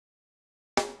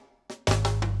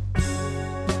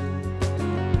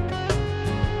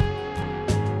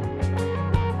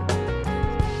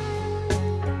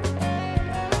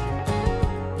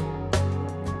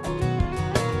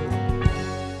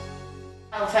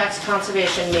Halifax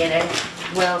Conservation meeting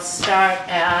will start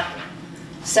at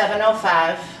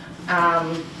 7:05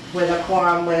 with a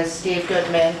quorum with Steve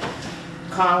Goodman,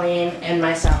 Colleen, and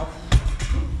myself.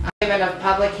 Given a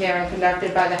public hearing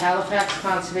conducted by the Halifax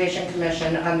Conservation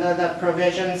Commission under the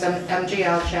provisions of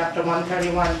MGL Chapter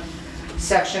 131,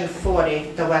 Section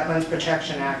 40, the Wetlands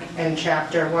Protection Act, and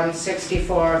Chapter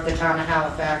 164 of the Town of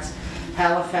Halifax,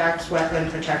 Halifax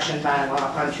Wetland Protection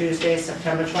Bylaw on Tuesday,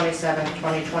 September 27,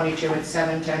 2022 at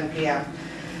 7:10 p.m.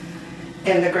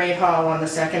 in the Great Hall on the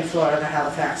second floor of the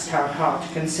Halifax Town Hall to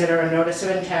consider a notice of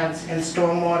intent and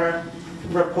stormwater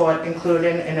report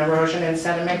including an erosion and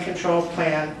sediment control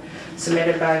plan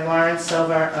submitted by Lawrence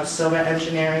Silver of Silver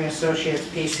Engineering Associates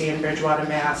PC in Bridgewater,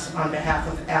 Mass. On behalf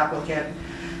of applicant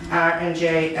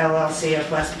R&J LLC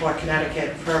of Westport,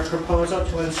 Connecticut for a proposal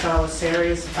to install a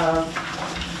series of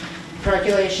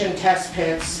percolation test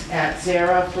pits at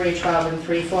 0, 312, and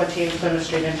 314 Plymouth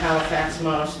Street in Halifax,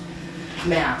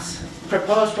 Mass.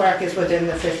 Proposed work is within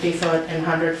the 50-foot and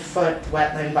 100-foot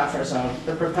wetland buffer zone.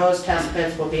 The proposed test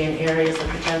pits will be in areas of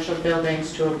potential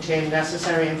buildings to obtain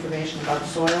necessary information about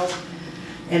soils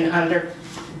and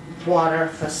underwater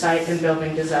for site and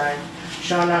building design,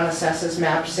 shown on Assessors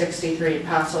Map 63,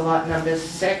 parcel lot numbers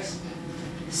 6,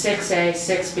 6A,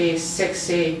 6B,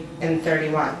 6C, and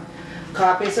 31.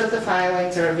 Copies of the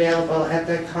filings are available at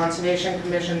the Conservation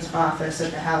Commission's office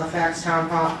at the Halifax Town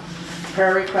Hall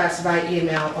per request by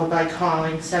email or by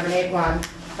calling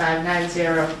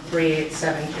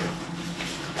 781-590-3872.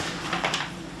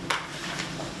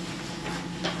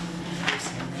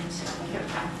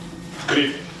 Good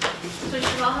evening. So we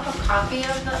should all have a copy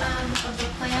of the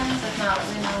plans, if not,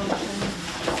 we know.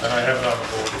 And I have it on the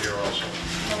board here also.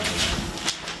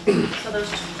 So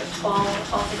those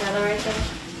all together, I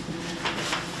think?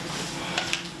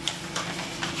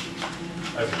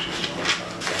 I think she's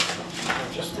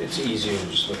it's easier to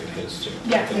just look at his too.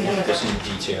 Yeah. This in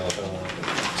detail if I want.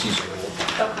 It's easier to look.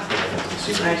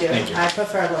 I do. I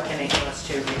prefer looking at yours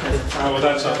too because it's all. Oh, well,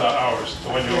 that's not ours. The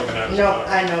one you're looking at is no, not.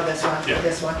 I know this one. Yeah.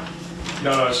 This one.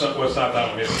 No, it's not. Well, it's not that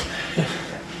one either.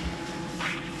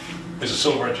 It's a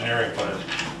Silver Engineering plan.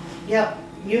 Yep,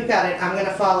 you got it. I'm going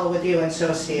to follow with you and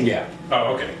so Steve. Yeah.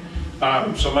 Oh, okay.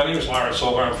 So my name is Lawrence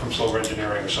Silver. I'm from Silver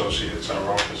Engineering Associates.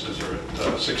 Our offices are at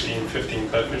 1615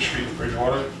 Bedford Street in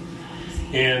Bridgewater.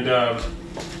 And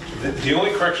the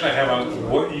only correction I have on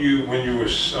what when you were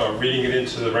reading it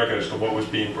into the record as to what was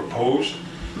being proposed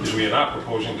is we are not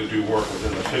proposing to do work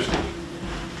within the 50.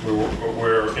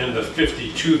 We're in the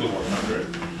 50 to the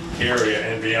 100 area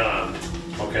and beyond,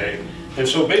 okay? And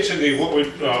so basically what we're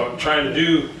trying to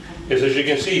do is, as you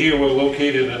can see here, we're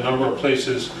located in a number of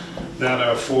places that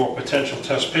are for potential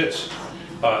test pits.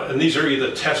 And these are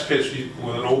either test pits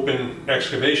with an open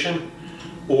excavation,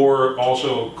 or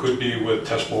also could be with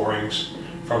test borings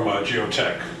from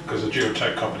geotech, because the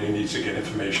geotech company needs to get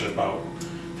information about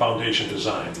foundation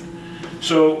design.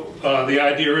 So the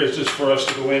idea is just for us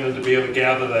to go in and to be able to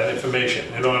gather that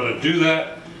information. In order to do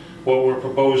that, what we're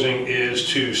proposing is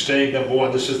to stay, number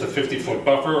one, this is the 50-foot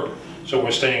buffer, so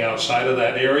we're staying outside of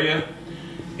that area,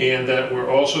 and that we're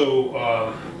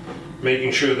also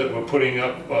making sure that we're putting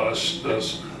up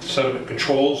sediment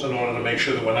controls in order to make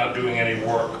sure that we're not doing any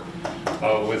work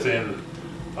within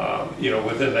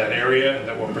that area, and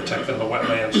that we're protecting the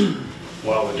wetlands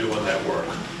while we're doing that work.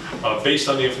 Based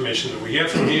on the information that we get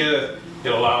from here,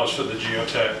 it allows for the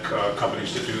geotech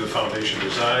companies to do the foundation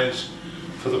designs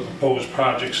for the proposed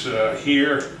projects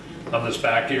here on this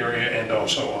back area and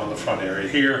also on the front area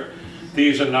here.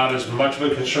 These are not as much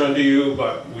of a concern to you,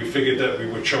 but we figured that we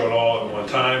would show it all at one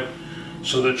time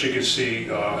so that you can see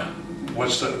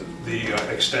what's the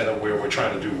extent of where we're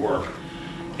trying to do work.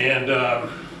 And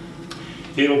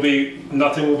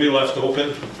nothing will be left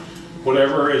open.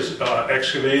 Whatever is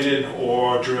excavated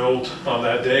or drilled on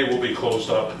that day will be closed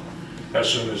up as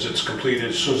soon as it's completed,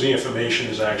 as soon as the information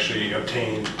is actually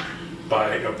obtained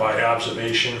by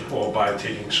observation or by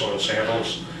taking soil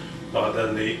samples.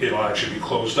 Then it'll actually be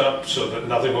closed up so that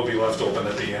nothing will be left open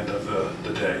at the end of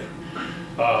the day.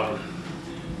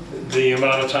 The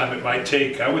amount of time it might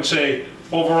take, I would say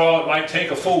overall it might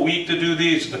take a full week to do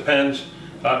these. It depends.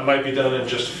 It might be done in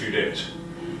just a few days.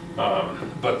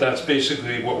 But that's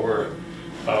basically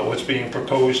what's being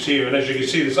proposed here. And as you can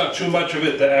see, there's not too much of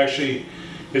it that actually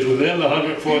is within the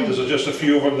 100 foot. There's just a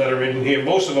few of them that are in here.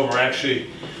 Most of them are actually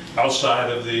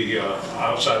outside of the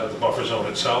buffer zone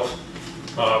itself.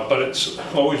 But it's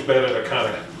always better to kind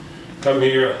of come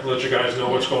here, let you guys know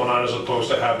what's going on, as opposed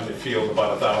to having to field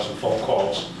about 1,000 phone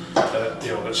calls that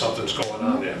that something's going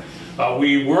on there.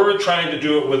 We were trying to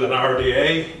do it with an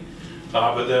RDA,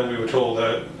 But then we were told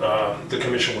that the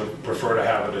commission would prefer to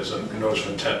have it as a notice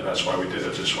of intent, and that's why we did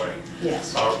it this way.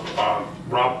 Yes.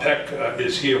 Rob Peck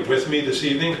is here with me this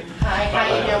evening. Hi,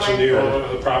 how So you the doing? owner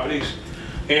of the properties.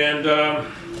 And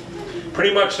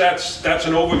pretty much that's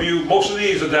an overview. Most of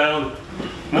these are down,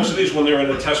 most of these when they're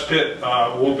in a test pit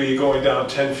will be going down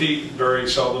 10 feet. Very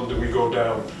seldom do we go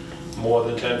down more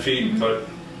than 10 feet, but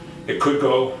it could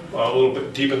go a little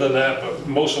bit deeper than that, but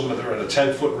most of them are in a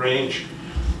 10-foot range.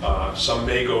 Some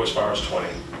may go as far as 20.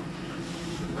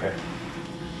 Okay.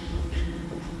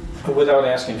 Without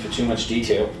asking for too much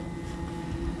detail,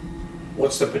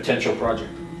 what's the potential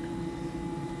project?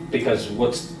 Because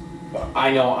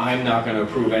I know I'm not going to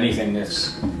approve anything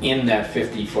that's in that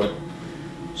 50-foot,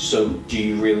 so do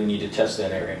you really need to test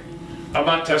that area? I'm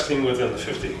not testing within the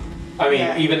 50. I mean,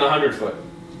 Yeah. even the 100-foot,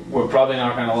 we're probably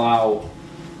not going to allow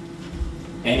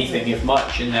anything, if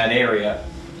much, in that area.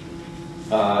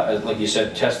 Like you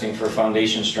said, testing for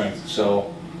foundation strength,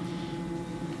 so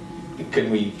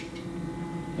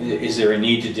is there a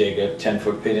need to dig a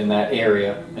 10-foot pit in that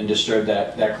area and disturb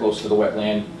that close to the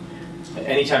wetland?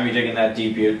 Anytime you're digging that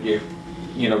deep,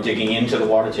 you're digging into the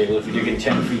water table. If you're digging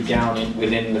 10 feet down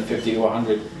within the 50 to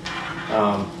 100,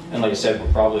 and like I said,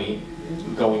 we're probably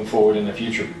going forward in the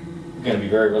future going to be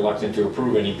very reluctant to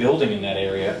approve any building in that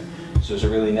area. So is it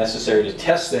really necessary to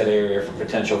test that area for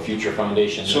potential future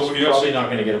foundations? So It's probably not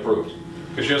going to get approved.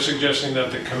 Because you're suggesting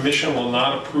that the commission will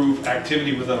not approve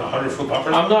activity within a 100-foot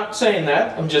buffer? I'm not saying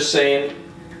that. I'm just saying,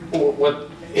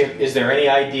 is there any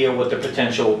idea what the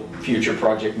potential future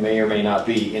project may or may not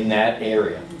be in that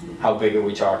area? How big are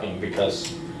we talking?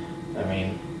 Because, I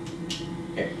mean,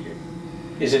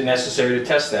 is it necessary to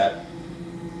test that?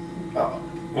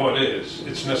 Well, it is.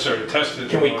 It's necessary to test it.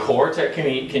 Can we core test?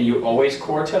 Can you always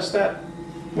core test that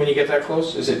when you get that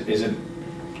close? Is it,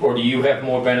 or do you have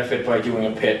more benefit by doing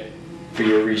a pit for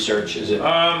your research? Is it?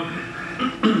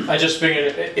 I just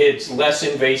figured it's less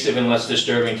invasive and less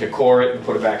disturbing to core it and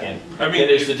put it back in. I mean, than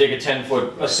it is to dig a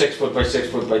 10-foot, a 6-foot by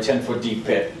 6-foot by 10-foot deep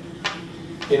pit.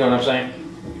 You know what I'm saying?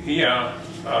 Yeah,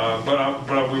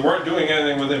 but we weren't doing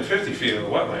anything within 50 feet of the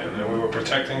wetland, and we were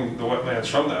protecting the wetlands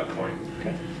from that point.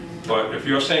 Okay. But if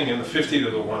you're saying in the 50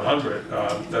 to the 100,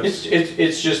 that's...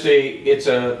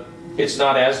 It's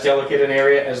not as delicate an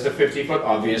area as the 50-foot,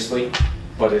 obviously,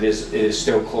 but it is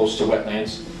still close to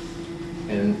wetlands.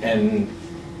 And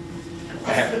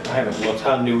I haven't looked.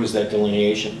 How new is that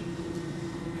delineation?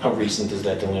 How recent is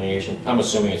that delineation? I'm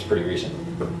assuming it's pretty recent.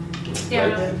 Yeah,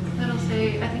 Right. it'll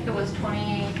say, I think it was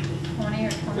 2020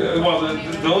 or 20. Well, the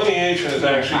delineation is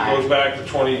actually goes back to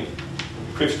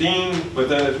 2015, but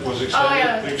then it was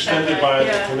extended by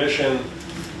the commission.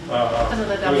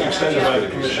 It was extended by the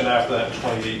commission after that in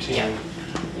 2018. Yeah.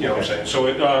 You know what I'm saying? So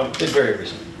It's very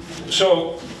recent.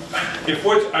 So,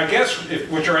 I guess if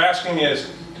what you're asking is,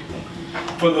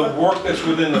 for the work that's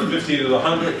within the 50 to the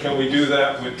 100, can we do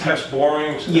that with test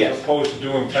borings Yes. as opposed to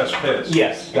doing test pits?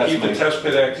 Yes, that's Keep the my- test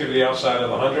pit activity outside of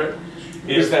the 100?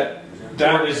 Or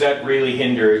does that really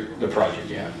hinder the project?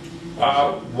 Yeah.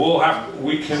 We'll work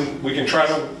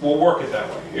it that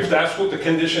way. If that's what the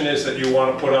condition is that you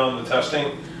want to put on the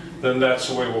testing, then that's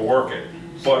the way we'll work it.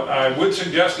 But I would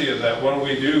suggest to you that when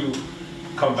we do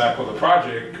come back with a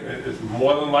project, it's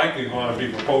more than likely going to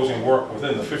be proposing work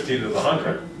within the 50 to the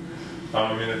 100.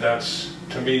 I mean, that's,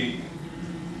 to me,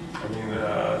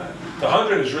 the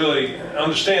 100 is really,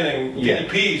 understanding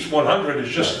DEP's 100 is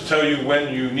just to tell you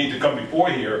when you need to come before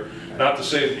here, not to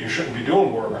say that you shouldn't be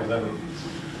doing work within,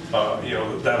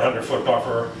 that 100-foot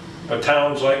buffer. But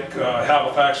towns like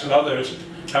Halifax and others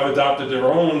have adopted their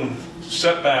own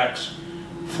setbacks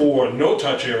for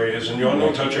no-touch areas, and your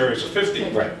no-touch areas are 50.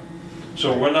 Right.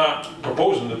 So we're not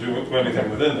proposing to do anything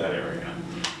within that area.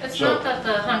 It's not that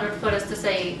the 100-foot is to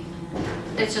say,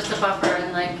 it's just a buffer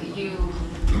and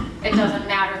it doesn't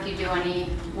matter if you do any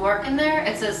work in there.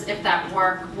 It says if that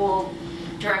work will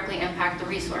directly impact the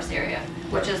resource area,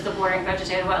 which is the bordering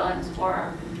vegetated wetlands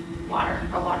or a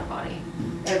water body.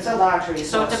 It's a large resource.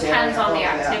 So it depends area on the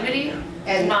over there. activity,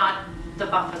 And- not the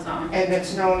buffer zone. And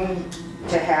it's known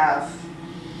to have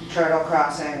turtle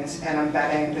crossings, and I'm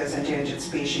betting there's endangered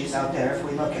species out there if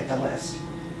we look at the list.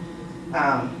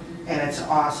 And it's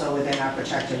also within our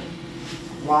protected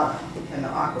water in the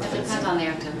aquifers. It depends on the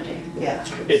activity. Yeah.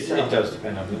 It So does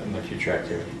depend on the future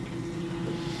activity.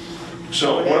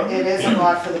 So it is a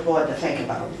lot for the board to think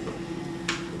about.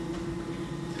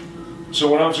 So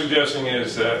what I'm suggesting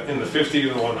is that in the 50 to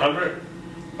the 100,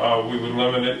 we would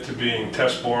limit it to being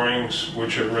test borings,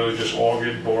 which are really just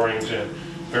augured borings and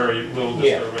very little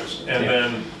disturbance. And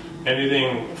then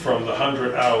anything from the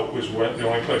 100 out was the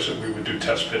only place that we would do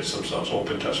test pits themselves,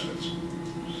 open test pits.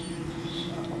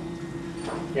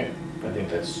 Yeah, I think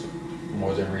that's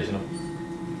more than reasonable.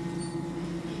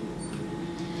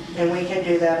 And we can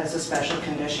do that as a special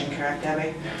condition, correct,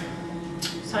 Debbie?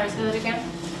 Sorry, say that again?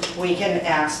 We can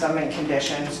ask them in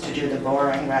conditions to do the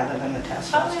boring rather than the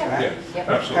test wells, Oh, yeah. correct? Yeah, Yep.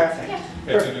 absolutely. Perfect. Yeah.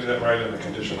 Yeah, to do that right in the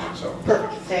conditions itself.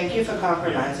 Perfect. Thank you for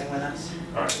compromising with us.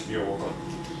 All right, you're welcome.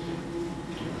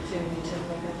 Do we need to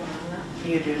make a vote on that?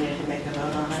 You do need to make a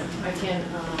vote on it. I can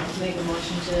make a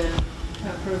motion to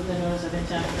approve the notice of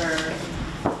intent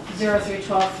for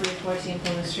 0312 314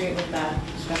 Plymouth Street with that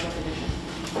special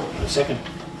condition. Second.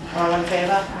 All in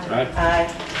favor? Right.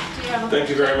 Aye. Do you have a Thank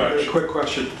you very question? much. Quick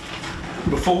question.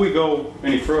 Before we go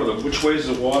any further, which way is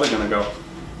the water gonna go?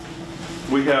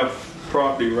 We have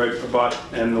property right about,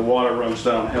 and the water runs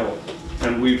downhill,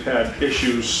 and we've had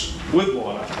issues with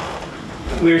water.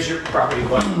 Where's your property,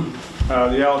 what?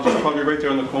 The algae probably right there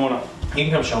in the corner. You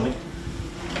can come show me.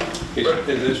 It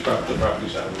is the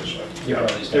property's down this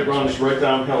way. It runs right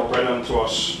downhill, right onto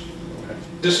us.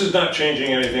 This is not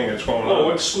changing anything that's going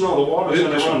Oh, on. no, the water's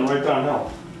gonna run right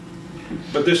downhill.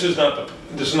 But this is not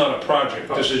a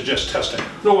project, this is just testing.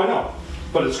 No, I know,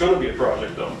 but it's gonna be a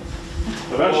project though.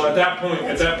 Well, at Eventually.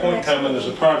 that point in time, when there's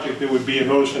a project, there would be a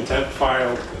notice of intent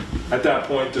filed at that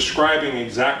point describing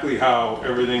exactly how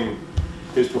everything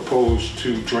is proposed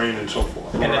to drain and so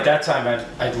forth. And at that time,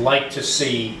 I'd like to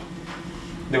see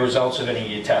the results of any of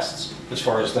your tests, as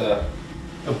far as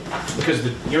because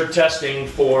you're testing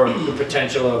for the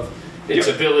potential of its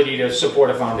Yeah. ability to support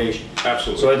a foundation.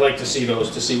 Absolutely. So I'd like to see those,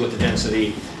 to see what the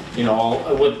density, you know,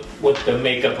 what the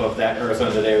makeup of that earth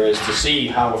under there is, to see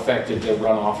how effective the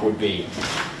runoff would be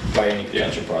by any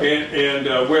potential project. And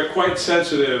we're quite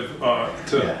sensitive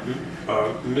to Yeah.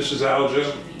 Mrs. Alger,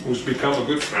 who's become a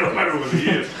good friend of mine over the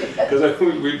years, because I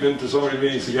think we've been to so many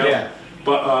meetings together. Yeah.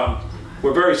 But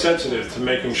we're very sensitive to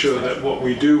making sure that what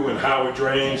we do and how it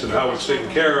drains and how it's taken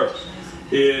care of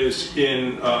is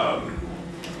in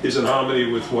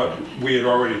harmony with what we had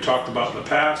already talked about in the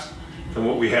past and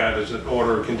what we had as an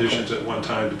order of conditions at one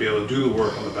time to be able to do the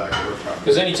work on the back of the property.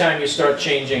 Because anytime you start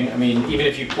changing, I mean, even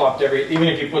if you put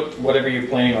whatever you're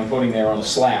planning on putting there on a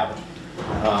slab,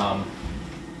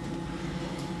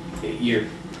 you're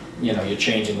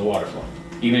changing the water flow,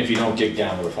 even if you don't dig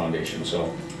down to the foundation.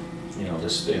 So, you know,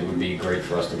 it would be great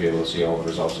for us to be able to see all the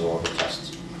results of all the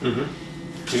tests.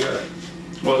 Mm-hmm. Yeah.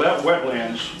 Well, that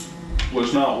wetlands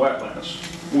was not wetlands.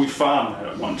 We farmed that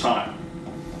at one time.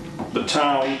 The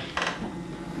town,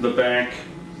 the bank,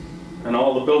 and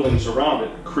all the buildings around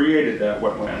it created that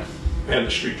wetland. And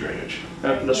the street drainage.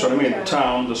 That's what I mean, the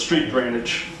town, the street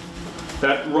drainage,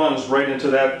 that runs right into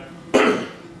that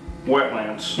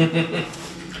wetlands.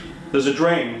 There's a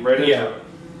drain right into Yeah.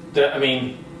 it. I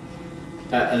mean,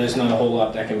 there's not a whole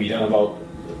lot that can be done about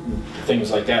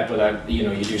things like that, but you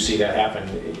know, you do see that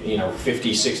happen. You know,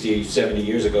 50, 60, 70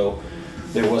 years ago,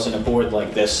 there wasn't a board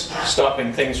like this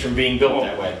stopping things from being built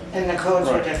that way. And the codes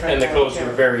were Right. different. And the then, codes too.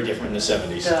 were very different in the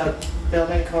 70s. The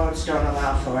building codes don't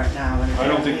allow for it now. And I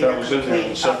don't think that was in there in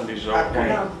the complete 70s though.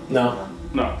 upgrade. No,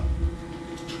 No,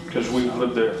 because we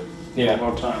lived there yeah. a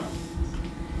long time.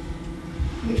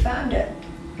 We found it.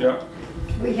 Yep,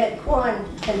 We had corn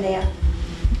in there.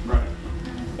 right.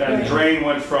 And the drain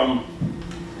went from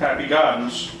Happy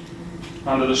Gardens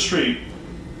onto the street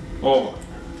over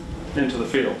into the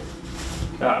field.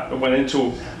 It went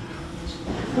into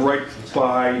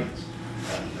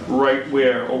right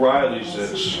where O'Reilly's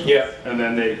is. Yeah. And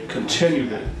then they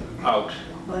continued it out.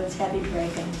 Well, it's heavy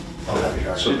breaking.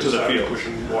 So Into the they started field.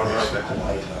 pushing water out there.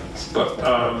 But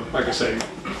like I say,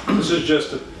 this is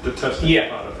just the testing Yeah.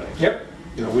 part of things. Yep.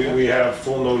 You know, we have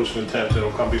full notice of intent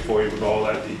that'll come before you with all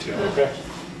that detail. Okay.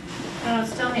 And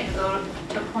it'll still need to go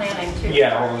to planning too.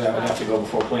 Yeah, all of that would have to go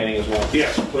before planning as well.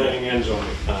 Yes, planning and zoning.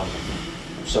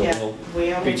 So Yeah, we'll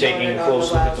we only be taking voted a on close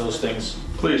the look at last those one. things.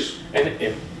 Please.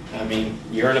 And I mean,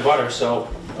 you're in a butter, so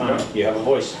you have a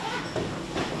voice.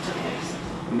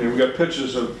 And then we got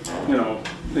pictures of, you know,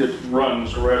 it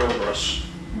runs right over us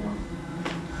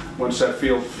once that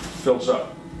field fills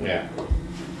up, Yeah.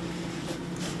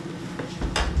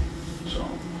 so.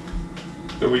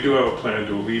 But we do have a plan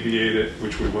to alleviate it,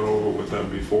 which we went over with them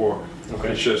before. Okay.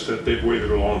 It's just that they've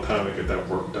waited a long time to get that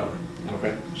work done.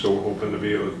 Okay. So we're hoping to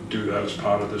be able to do that as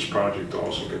part of this project to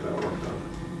also get that work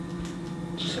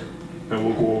done. So, and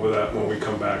we'll go over that when we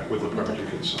come back with the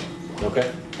project itself.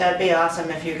 Okay. That'd be awesome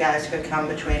if you guys could come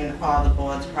between all the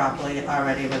boards properly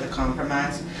already with a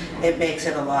compromise. It makes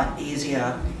it a lot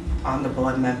easier on the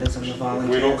board members and the If we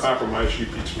don't volunteers. compromise, she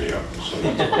beats me up, so.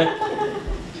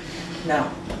 No,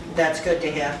 that's good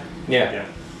to hear. Yeah. Yeah.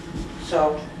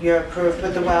 So you're approved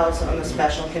with the wells on the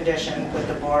special condition with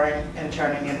the boring and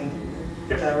turning in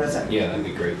the result. Yeah, that'd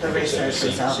be great. The research See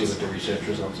results. what the research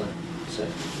results are. Say.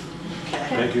 Okay.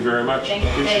 Thank you very much. Thank you.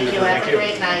 Appreciate Thank it. you, have a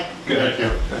great night. Good night.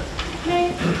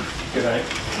 Good night.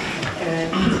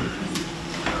 And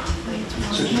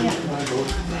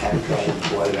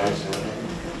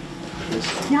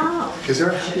No, Is there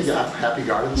a Happy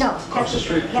Gardens? no. Across the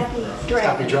street? Happy Happy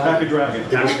Dragon. Dragon. Happy Dragon.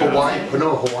 There was Hawaii,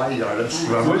 no, Hawaii Gardens,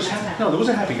 remember? No, there was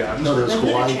a Happy Garden. No, there was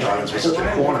Hawaii Gardens, was at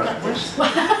the corner.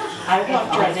 I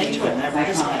walked right into it, and I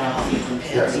just got off.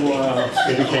 Yes.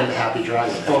 It became the Happy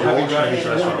Dragon. Oh, Happy Dragon's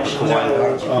restaurant. Hawaii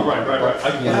Gardens.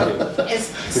 Right. Is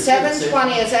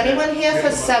 7:20, is anyone here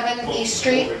for 7 East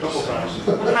Street?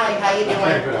 Hi, how you doing?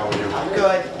 Good, how are you?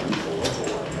 Good.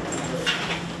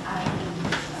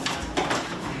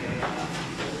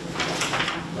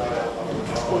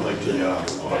 I would like the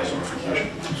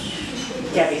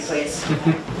certification. Debbie, please.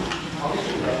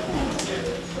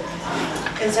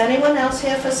 Is anyone else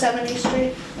here for 7 East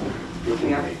Street? You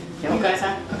guys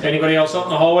are? Anybody else out in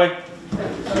the hallway?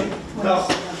 No.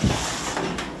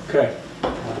 Okay.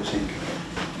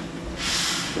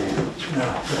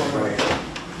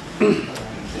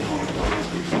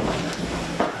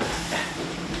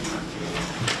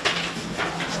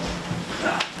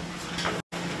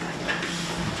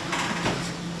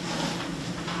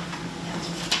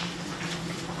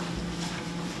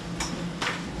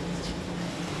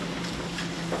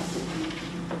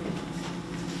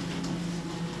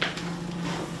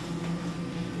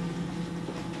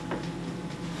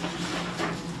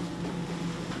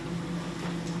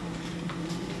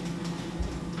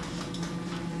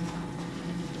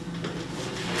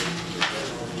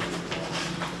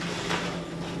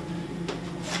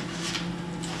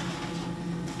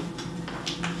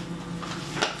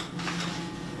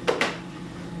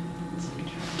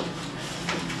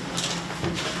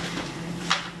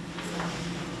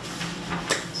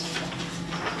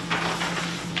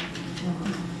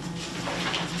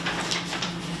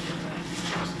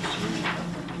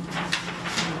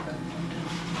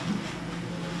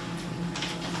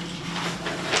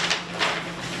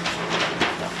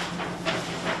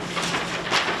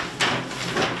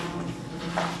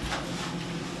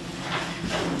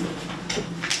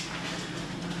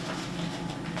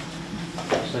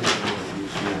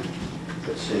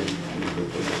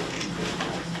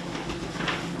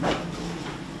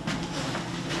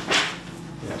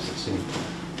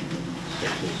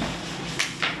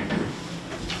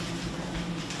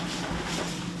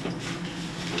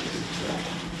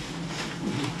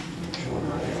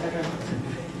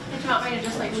 Did you want me to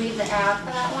just like read the ad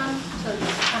for that one, so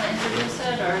just kind of introduce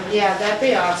it, or? Yeah, that'd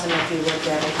be awesome if you would,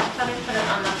 Debbie. I thought I put it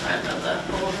on the front of the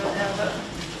folder there, but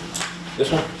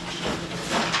This one?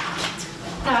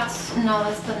 that's, no,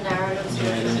 that's the narratives, Yeah,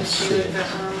 I which didn't is see issued, it. but,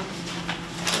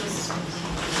 is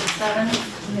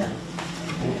 7.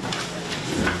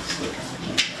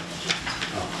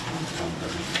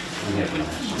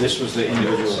 This was the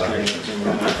individual sections.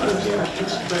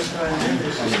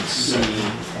 C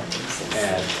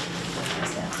add.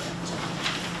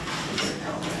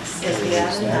 Is the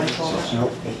ad in that folder?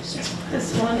 Nope.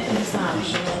 This one is, the one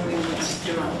we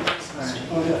drew on.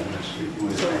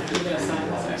 So we're gonna sign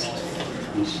this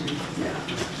actually.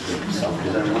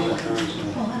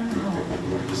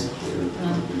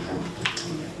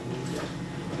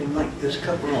 Hey, Mike, there's a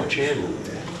couple more chairs over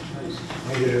there.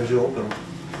 Maybe there's open.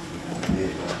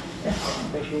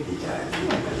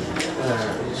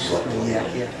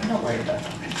 Yeah. Don't worry about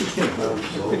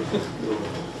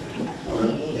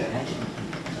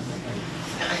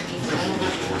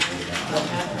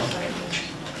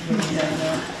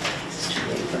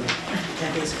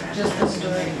Debbie's grab. Just the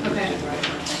story, okay.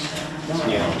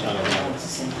 Yeah, I'm trying to remember.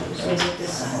 So,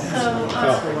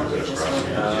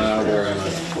 Where am I?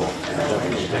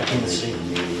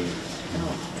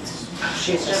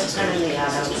 She's just turning the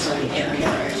ad out so we can read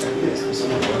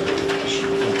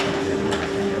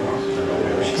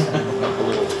A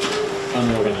little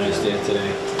unorganized day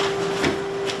today.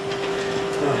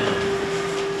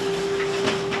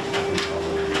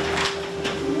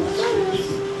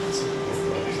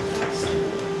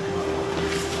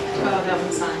 Oh, that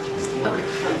one's signed. okay,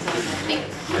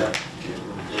 thanks.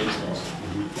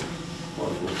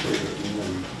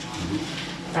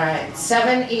 All right,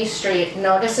 7 East Street,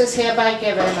 notice is hereby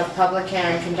given of public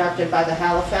hearing conducted by the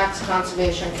Halifax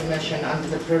Conservation Commission under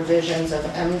the provisions of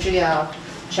MGL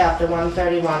Chapter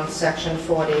 131, Section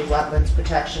 40, Wetlands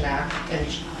Protection Act, and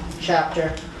Chapter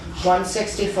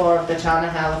 164 of the Town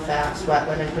of Halifax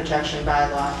Wetland and Protection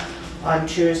Bylaw on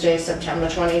Tuesday, September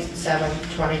 27,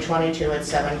 2022 at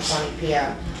 7:20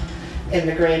 p.m. in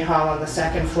the Great Hall on the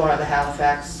second floor of the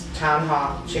Halifax Town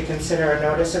Hall to consider a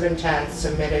notice of intent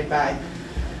submitted by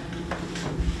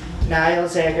Niall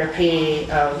Zager, PE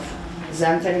of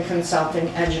Zenton Consulting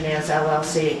Engineers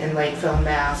LLC in Lakeville,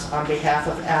 Mass. On behalf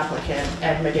of applicant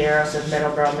Ed Medeiros of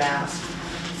Middleborough, Mass.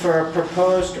 For a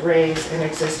proposed raise in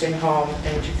existing home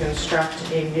and to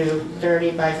construct a new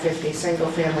 30 by 50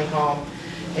 single-family home,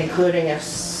 including a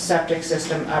septic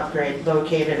system upgrade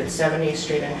located at 7 East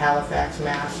Street in Halifax,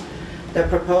 Mass. The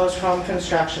proposed home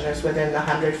construction is within the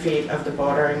 100 feet of the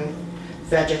bordering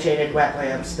vegetated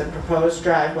wetlands. The proposed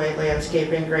driveway,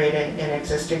 landscaping, grading, and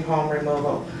existing home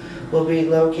removal will be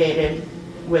located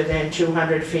within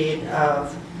 200 feet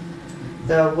of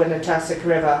the Winnetusset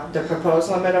River. The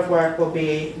proposed limit of work will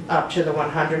be up to the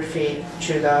 100 feet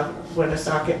to the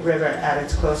Winnetusset River at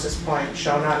its closest point,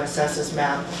 shown on Assessors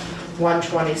Map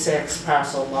 126,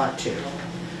 parcel lot 2.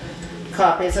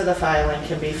 Copies of the filing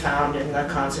can be found in the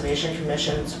Conservation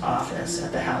Commission's office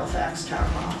at the Halifax Town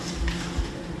Hall.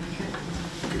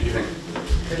 Good evening.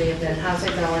 Good evening, how's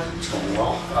it going? It's going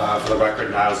well. For the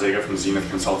record, Niall Zager from Zenith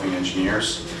Consulting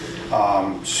Engineers.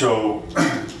 So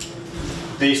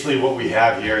basically what we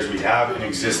have here is we have an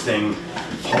existing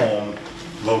home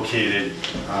located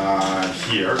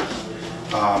here.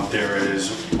 There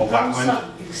is a wetland.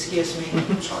 Excuse me.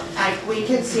 Sorry. We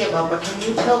can see it well, but can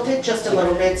you tilt it just a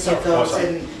little bit so Of course those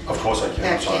in... Of course I can,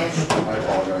 I'm sorry. I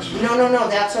apologize. No,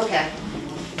 that's okay.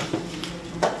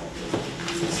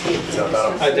 Is that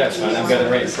better? That's fine, I've got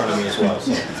it right in front of me as well,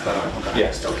 so. It's better, okay.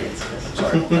 Yes. Okay,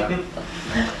 sorry about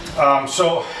that.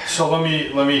 So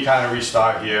let me kind of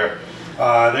restart here.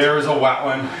 There is a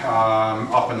wetland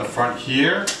up in the front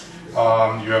here.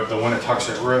 You have the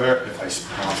Winnetusset River. If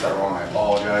I pronounced that wrong, I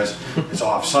apologize. It's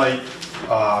off-site,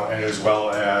 as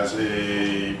well as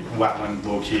a wetland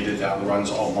located that runs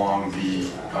along the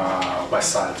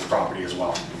west side of the property as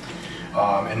well.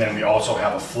 And then we also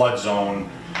have a flood zone,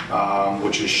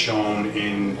 which is shown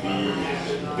in the,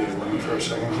 bear with me for a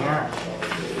second here.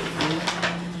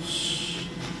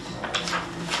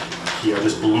 Here,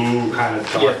 this blue kind of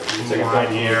dark blue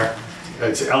line here.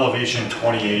 It's elevation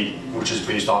 28, which is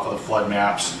based off of the flood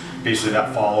maps. Basically,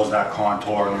 that follows that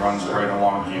contour and runs right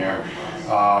along here.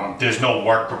 There's no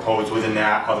work proposed within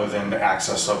that other than the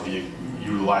access of the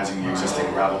utilizing the existing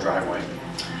gravel driveway.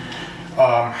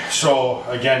 So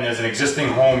again, there's an existing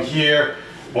home here.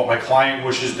 What my client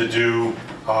wishes to do,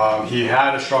 he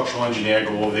had a structural engineer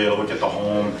go over there to look at the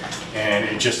home, and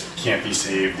it just can't be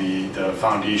saved. The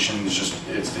foundation is just,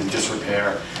 it's in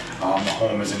disrepair. The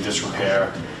home is in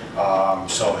disrepair.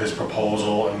 So his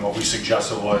proposal and what we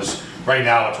suggested was, right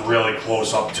now it's really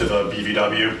close up to the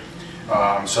BVW.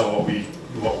 So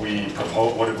what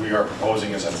we are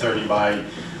proposing is a 30 by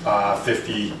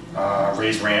 50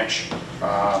 raised ranch,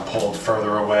 pulled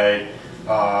further away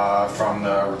from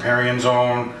the riparian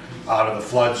zone, out of the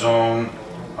flood zone,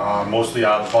 mostly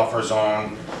out of the buffer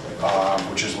zone,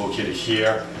 which is located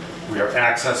here. We are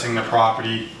accessing the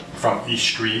property from East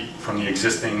Street, from the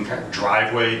existing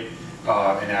driveway,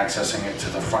 and accessing it to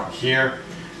the front here.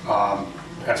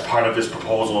 As part of this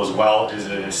proposal as well is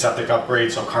a septic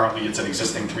upgrade. So currently it's an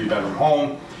existing 3-bedroom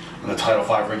home. In the Title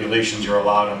V regulations, you're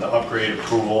allowed on the upgrade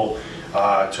approval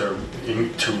to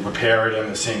repair it in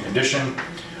the same condition.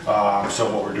 So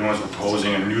what we're doing is we're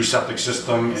proposing a new septic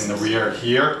system in the rear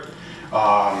here.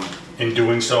 In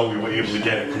doing so, we were able to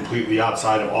get it completely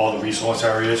outside of all the resource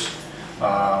areas,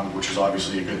 which is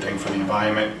obviously a good thing for the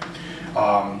environment.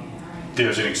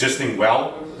 There's an existing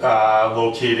well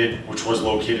which was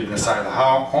located in the side of the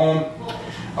home,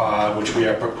 which we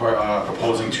are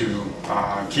proposing to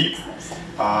keep.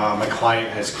 My client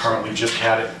has currently just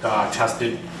had it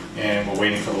tested, and we're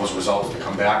waiting for those results to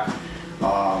come back.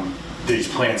 These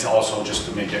plans also, just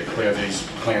to make it clear, these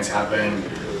plans have been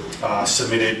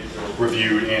submitted,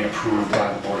 reviewed, and approved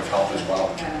by the Board of Health as well,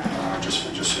 just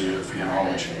for your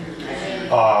knowledge.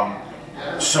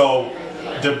 So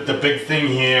the big thing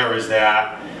here is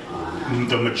that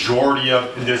the majority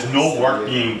of, there's no work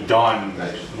being done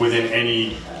within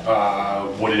any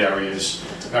wooded areas.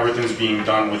 Everything's being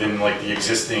done within like the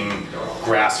existing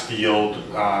grass field,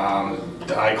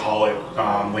 I call it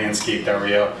landscaped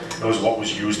area. It was what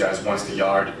was used as once the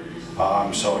yard.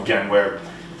 So again, we're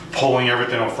pulling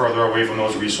everything further away from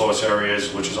those resource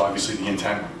areas, which is obviously the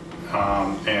intent.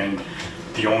 And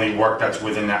the only work that's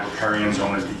within that riparian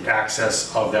zone is the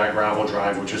access of that gravel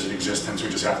drive, which is in existence. We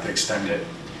just have to extend it.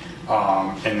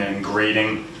 And then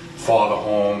grading for the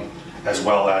home, as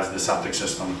well as the septic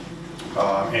system,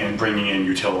 and bringing in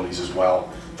utilities as well.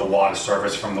 The water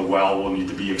service from the well will need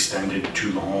to be extended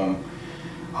to the home.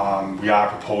 We are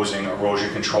proposing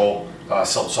erosion control,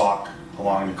 silt sock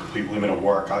along the complete limit of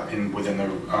work within the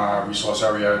resource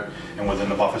area and within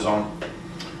the buffer zone.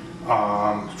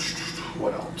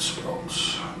 What else?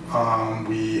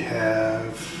 We have,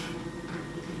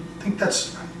 I think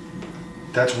that's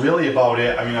really about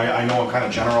it. I mean, I know I'm kind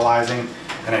of generalizing,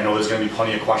 and I know there's going to be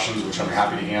plenty of questions, which I'm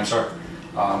happy to answer.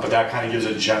 But that kind of gives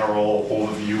a general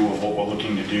overview of what we're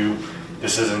looking to do.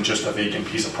 This isn't just a vacant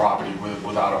piece of property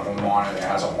without a home on it. It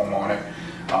has a home on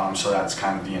it. So that's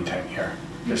kind of the intent here,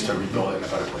 is to rebuild it in a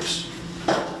better place.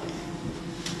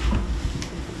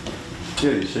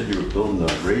 Yeah, you said you were building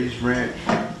a raised ranch,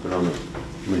 but on the,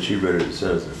 when she read it, it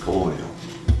says a colonial.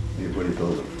 What are you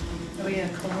building? Oh, yeah,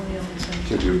 colonial. You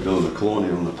said you were building a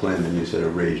colonial on the plan, and you said a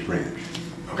raised ranch.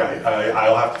 Okay,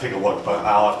 I'll have to take a look, but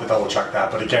I'll have to double check that.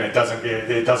 But again, it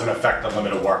doesn't affect the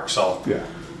limit of work. So,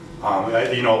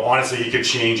 Yeah. you know, honestly, you could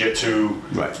change it to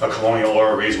Right. a colonial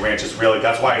or a raised ranch. It's really,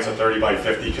 that's why it's a 30 by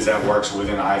 50, because that works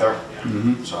within either.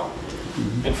 So,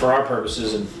 And for our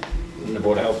purposes and the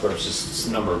Board of Health purposes, it's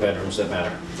the number of bedrooms that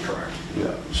matter. correct. Yeah.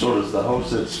 So does the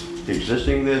house that's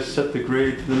existing there set the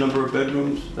grade for the number of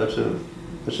bedrooms? That's a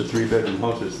 3-bedroom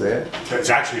house that's there? It's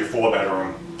actually a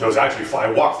 4-bedroom. There was actually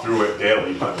I walked through it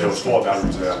daily, but there was 4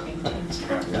 bedrooms there.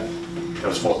 Yeah. There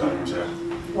was 4 bedrooms there.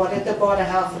 What did the Board of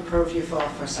Health approve you for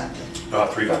septic?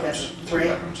 3 bedrooms. Three?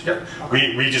 bedrooms. Yep.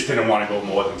 We just didn't want to go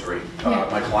more than 3.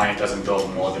 My client doesn't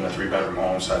build more than a 3-bedroom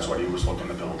home, so that's what he was looking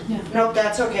to build. No,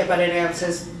 that's okay, but it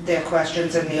answers their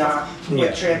questions in the, Yeah.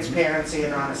 with transparency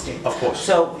and honesty. Of course.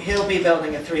 So he'll be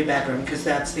building a 3-bedroom, because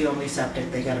that's the only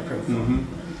septic they got approved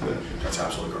for. That's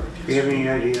absolutely correct. Do you have any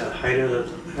idea the height of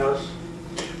the house?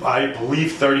 I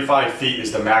believe 35 feet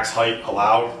is the max height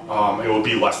allowed. It would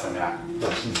be less than that.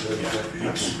 Less than 35?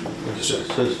 Yes. It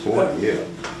says 40, yeah. It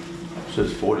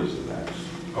says 40 is the max.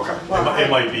 Okay. Well, It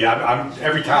might be.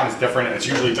 Every town is different. It's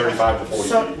usually 35 to 40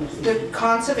 So feet. the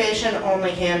conservation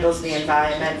only handles the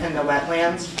environment and the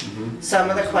wetlands. Some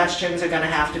of the questions are gonna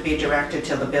have to be directed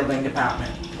to the building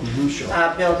department. Sure.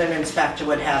 Our building inspector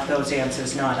would have those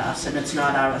answers, not us, and it's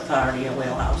not our authority or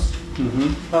wheelhouse.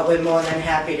 But we're more than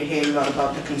happy to hear you out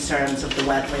about the concerns of the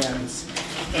wetlands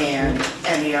and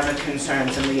any other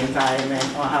concerns in the environment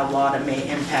or how water may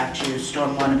impact you,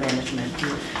 stormwater management.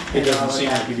 It and all doesn't of seem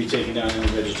that. like you'd be taking down any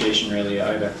vegetation really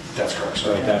either. That's correct.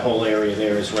 So like that whole area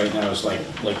there is right now is like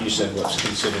you said, what's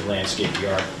considered landscape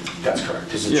yard. That's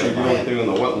correct. Is the Yeah, tree the only line, thing on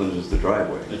the wetlands is the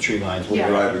driveway. the tree lines. Yeah.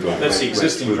 Driveway goes That's the right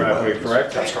existing through the driveway, wetlands.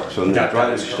 correct? That's correct. So the That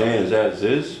driveway is correct. stands as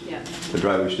is? Yeah. The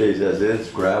driveway stays as is,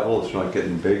 gravel, it's not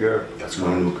getting bigger? That's No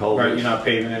correct. new culverts? Right, you're not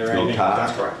paving it or No anything? tar?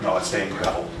 That's correct. No, it's staying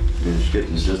gravel. You're just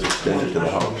getting just extended to the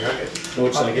house? It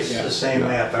looks like it, It's yeah. the same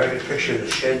map. I got a picture of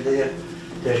the shed there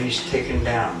that he's taken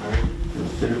down,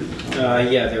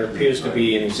 right? Yeah, there appears to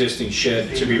be an existing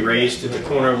shed to be raised at the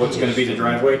corner of what's gonna be the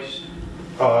driveway.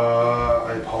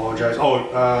 I apologize.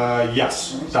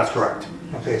 Yes, that's correct.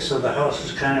 Okay, so the house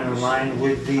is kind of in line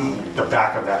with The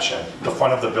back of that shed. The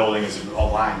front of the building is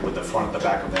aligned with the front of the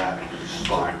back of that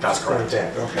barn. That's correct.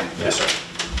 that, okay. Yes,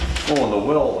 sir. Oh, on the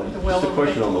well, well just a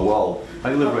question on the well.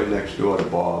 I live right next door to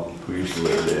Bob, who used to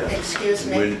live there. Excuse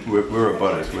me? We're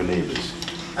abutters, we're neighbors.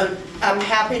 I'm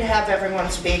happy to have everyone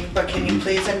speak, but can you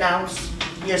please announce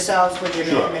yourselves with your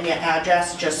Sure. name and your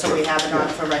address, just so we have it on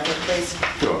for record, please?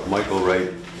 Sure, Michael Wright,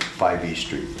 5 East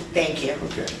Street. Thank you.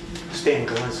 Okay. Stan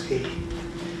Galinsky,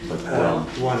 But, well,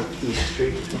 1 East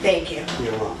Street. Thank you.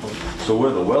 You're welcome. so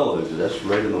where the well is, that's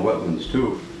right in the wetlands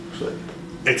too. Looks like.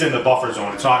 It's in the buffer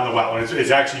zone. It's not in the wetland.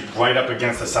 It's actually right up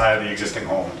against the side of the existing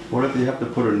home. What if you have to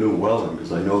put a new well in?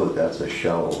 Because I know that that's a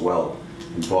shallow well.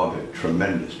 And Bob had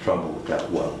tremendous trouble with that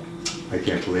well. I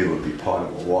can't believe it would be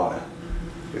potable water.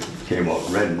 It came out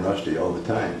red and rusty all the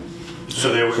time.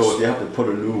 So there was. So if you have to put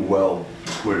a new well,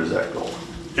 where does that go?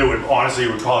 It would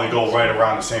probably go right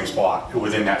around the same spot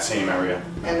within that same area.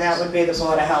 And that would be the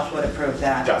Board of Health would approve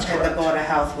that. That's And correct. the Board of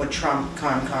Health would trump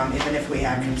Concom, even if we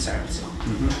had concerns.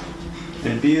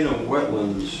 And being a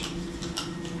wetlands,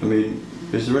 I mean,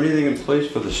 is there anything in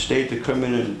place for the state to come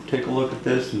in and take a look at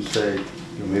this and say,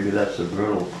 you know, maybe that's a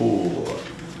vernal pool, or,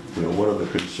 you know, what are the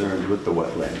concerns with the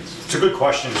wetlands? It's a good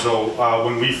question. So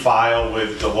when we file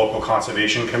with the local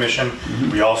conservation commission,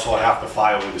 we also have to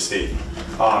file with the state.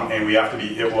 And we have to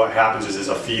be, what happens is there's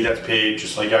a fee that's paid,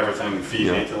 just like everything, fee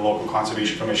paid to the local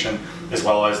conservation commission, as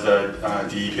well as the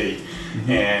DEP.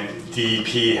 And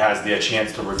DEP has their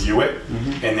chance to review it,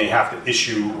 and they have to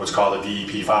issue what's called a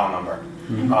DEP file number.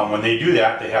 When they do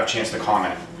that, they have a chance to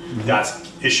comment. That's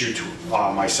issued to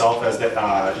myself as the,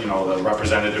 the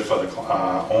representative for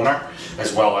the owner,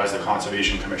 as well as the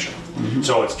Conservation Commission.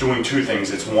 So it's doing two things.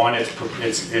 It's one,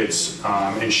 it's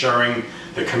ensuring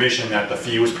the commission that the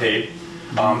fee was paid,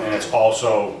 and it's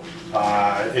also,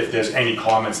 if there's any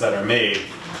comments that are made,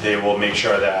 they will make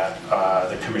sure that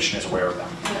the commission is aware of them.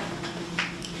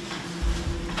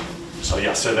 So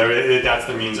yeah, so that's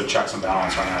the means of checks and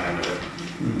balance on that end of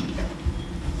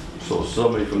it. So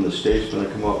somebody from the state's gonna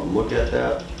come out and look at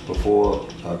that before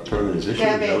a permit is issued,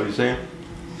 is that what you're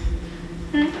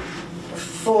saying?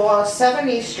 For 7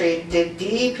 East Street, did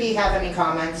DEP have any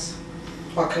comments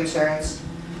or concerns?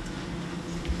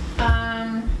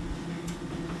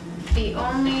 The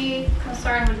only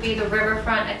concern would be the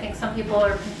riverfront. I think some people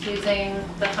are confusing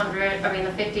the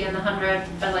 50 and the 100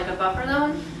 as like a buffer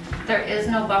zone. There is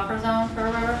no buffer zone for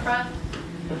a riverfront.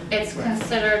 It's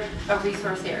considered a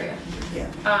resource area.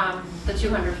 Yeah. The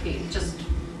 200 feet, just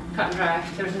cut and dry.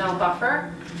 There's no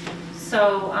buffer.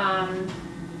 So,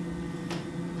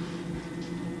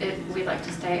 we'd like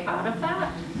to stay out of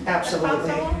that.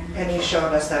 Absolutely. And he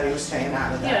showed us that he was staying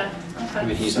out of that. Yeah, I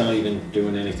mean, okay. he's not even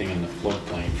doing anything in the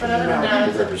floodplain for But other than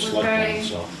that, the it river's was very floodplain,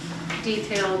 so.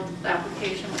 detailed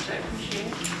application, which I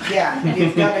appreciate. Yeah,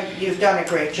 you've done a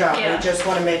great job. Yeah. We just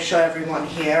want to make sure everyone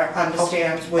here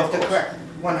understands with Of the course. correct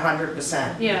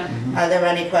 100%. Yeah. Are there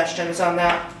any questions on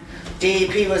that?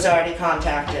 DEP was already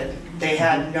contacted. They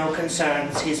had no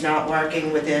concerns. He's not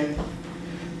working within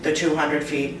the 200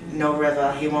 feet, no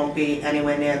river. He won't be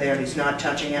anywhere near there. He's not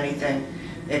touching anything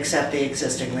except the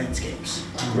existing landscapes.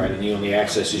 Right, and the only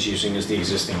access he's using is the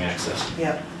existing access.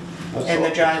 Yep. That's And the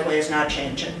all- driveway is not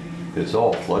changing. It's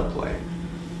all floodplain.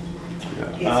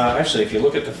 Yeah. Actually, if you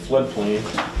look at the floodplain,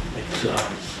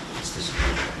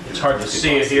 It's hard to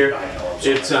see it here.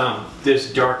 It's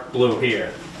this dark blue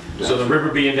here. So the river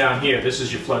being down here, this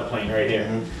is your floodplain right here.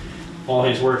 All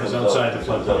his work is outside the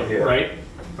Comes out floodplain, here. right?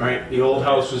 Right? The old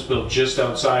house was built just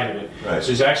outside of it. Right. So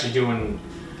he's actually doing,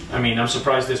 I mean, I'm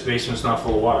surprised this basement's not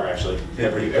full of water, actually, Yeah,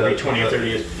 every it does. 20 or 30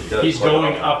 years. It does He's quite a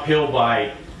going lot. uphill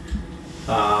by,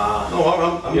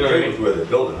 No, I'm You know what I great mean? with where they're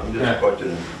building, I'm Yeah. just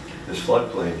questioning this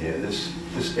floodplain here, this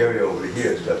area over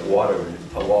here has got water in it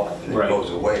a lot, and it Right. goes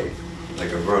away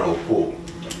like a vernal pool.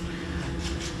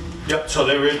 Yep, so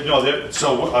there is, no,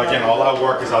 so again, all our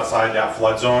work is outside that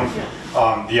flood zone.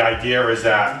 The idea is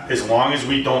that as long as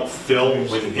we don't fill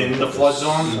within the flood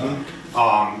zone,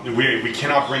 we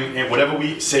cannot bring in, whatever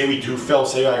we say we do fill,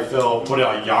 say I fill, put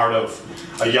a yard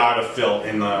of fill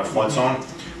in the flood zone,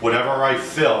 whatever I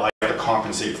fill, I have to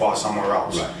compensate for somewhere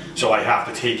else. Right. So I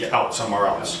have to take it out somewhere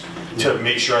else to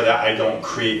make sure that I don't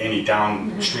create any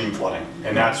downstream flooding,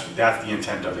 and that's the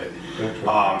intent of it.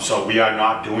 So we are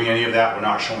not doing any of that. We're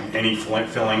not showing any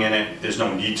filling in it. There's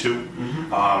no need to.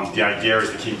 The idea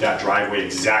is to keep that driveway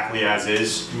exactly as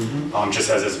is, just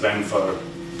as it's been for,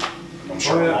 I'm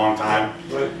sure, a long time.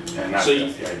 And that's so the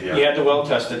you idea. had the well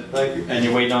tested, Thank you. and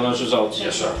you're waiting on those results.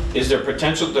 Yes, sir. Is there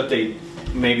potential that they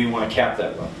maybe want to cap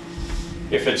that well?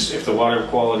 If the water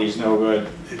quality is no good?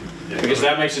 Because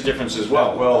that makes a difference as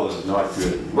Well, well. well is not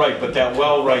good. Right, but that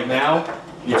well right now,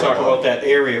 you talk about that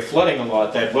area flooding a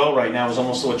lot, that well right now is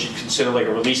almost what you'd consider like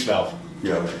a release valve.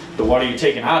 Yeah, right. The water you're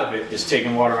taking out of it is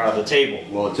taking water out of the table,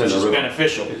 Well, it's in which the is river.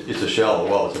 beneficial. It's a shallow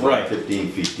well, it's Right. about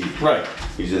 15 feet deep. Right,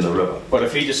 He's in the river. but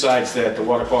if he decides that the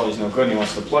water quality is no good and he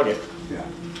wants to plug it, Yeah,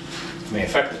 it may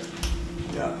affect it.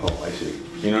 yeah, oh, I see.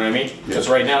 You know what I mean? Because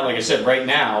right now, like I said, right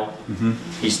now,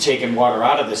 he's taking water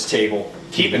out of this table,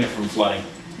 keeping it from flooding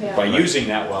Yeah. by using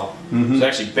that well. It's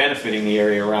actually benefiting the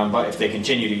area around, but if they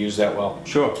continue to use that well,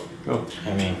 Sure.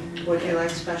 I mean, Would you like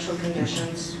special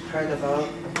conditions per the vote,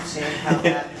 seeing how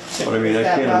that, But I mean, I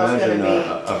That can't well's gonna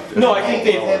imagine be- No, I think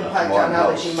they- impact on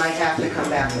others, you might have to come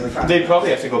back in front. they'd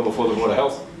probably have to go before the Board of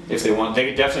Health if they want.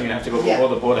 They're definitely gonna have to go Yeah. before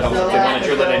the Board of Health if they They'll want have to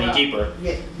to drill it go any up. deeper.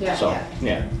 Yeah. So,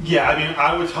 yeah. Yeah, I mean,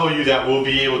 I would tell you that we'll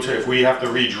be able to, if we have to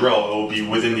re-drill, it will be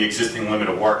within the existing limit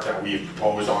of work that we've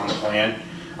proposed on the plan,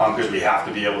 because we have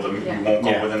to be able to, we won't go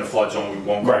Yeah. within the flood zone, we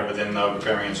won't go Right. within the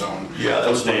riparian zone. Yeah, that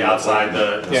We'll was stay one of the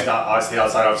outside points. stay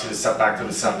outside, obviously, the setback to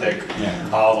the septic, Yeah.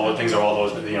 all those things are all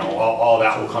those, all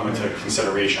that will come into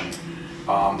consideration.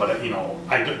 But,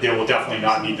 there will definitely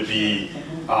not need to be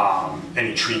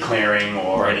any tree clearing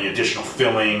or any additional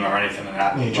filling or anything of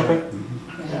that nature.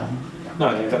 No,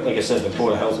 I think that, like I said, the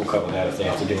Board of Health will cover that if they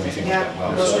have to do anything with Yeah, that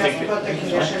well. we'll So I just think put the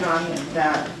condition on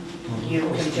that you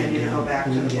continue to go back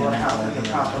to the Board of Health and the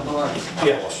proper boards.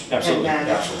 Yeah, absolutely. And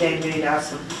then if they need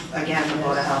us, again, the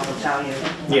Board of Health will tell you.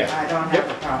 Yeah. I don't have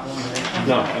a problem with it.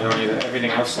 No, I don't either.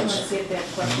 Everything else Let's is see if they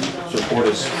have questions on. report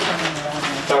is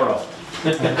thorough. I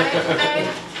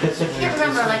can't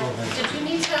remember, like, did you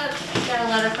need to get a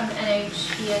letter from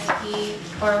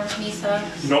NHESP or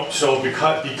MISA? Nope, so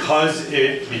because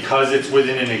it's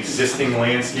within an existing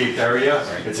landscaped area,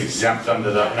 it's exempt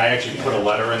under the, and I actually put a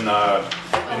letter in the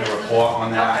report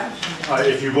on that.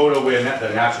 If you go to where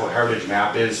the natural heritage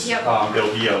map is, Yep.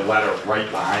 There'll be a letter right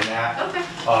behind that. Okay.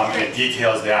 And it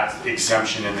details that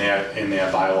exemption in their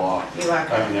bylaw, You are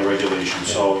correct. in their regulations.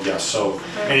 So, yes, so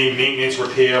any maintenance,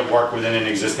 repair, work within an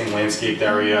existing landscaped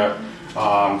area,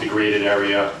 degraded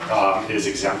area, is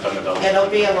exempt under the. It'll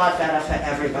be a lot better for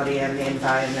everybody in the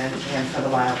environment and for the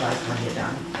wildlife when you're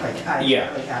done. Like, I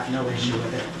Yeah. really have no issue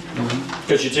with it.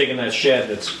 Because you're taking that shed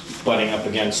that's butting up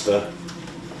against the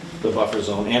buffer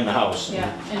zone and the house.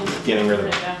 Yeah, and Getting rid of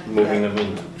put it, it back. moving them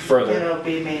in further, It'll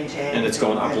be maintained. and it's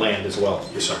going upland as well.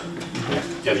 Yes, sir.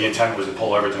 Yeah, the intent was to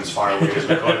pull everything as far away as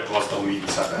we could, plus still meet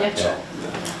the setback, so.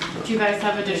 Do you guys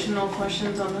have additional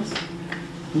questions on this?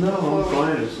 No, I'm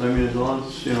fine. I mean, as long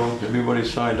as, everybody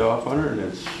signed off on it and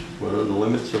it's within the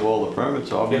limits of all the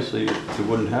permits, obviously it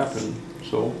wouldn't happen.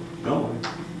 So, no, I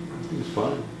think it's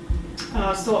fine.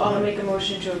 So I'll make a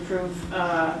motion to approve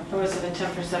notice of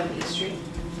intent for 7 East Street.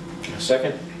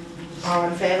 Second? All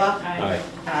in favor? Aye.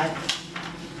 Aye.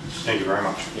 Thank you very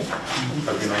much.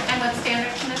 Have a good night. And with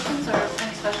standard conditions or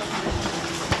any special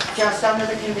conditions? Just under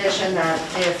the condition that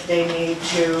if they need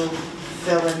to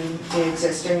fill in the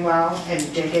existing well and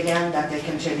dig again, that they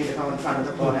continue to go in front of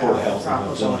the Board of Board of Health. Health and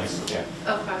proper zoning, boards. yeah.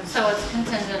 Okay, so it's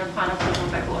contingent upon approval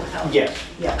by Board of Health? Yes.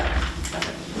 Yeah,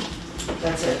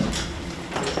 that's it.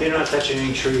 They're not touching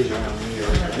any trees around here.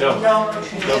 No, No, no it's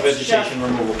just, vegetation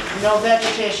removal. no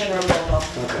vegetation removal.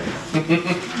 Okay.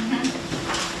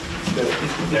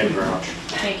 Thank you very much.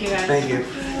 Thank you, guys. Thank you.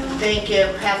 Thank you.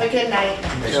 Have a good night.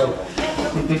 So,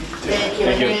 Thank you. Thank you.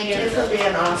 And thank you for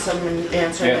being awesome and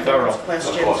answering Yeah, thorough. everyone's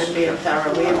questions Of course. and being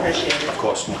thorough. We appreciate it. Of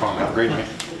course, no problem. Have a great night.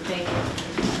 Thank you.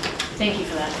 Thank you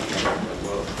for that.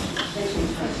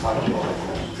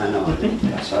 I know,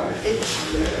 sorry.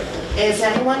 Is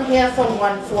anyone here from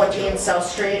 114 South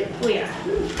Street? We are.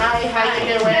 Hi, how you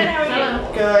doing? Good, how are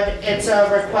you? Good. It's a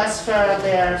request for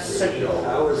their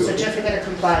certificate of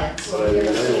compliance. Which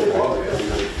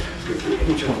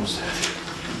one was that?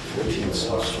 14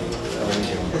 South Street.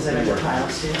 Is it in the pile,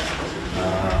 Steve?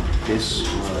 This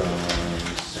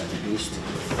was 7 East.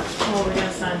 Oh, we're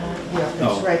gonna sign that. Yeah,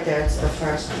 Oh. it's right there. It's the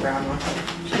first round one.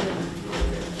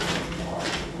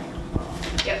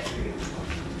 Yep.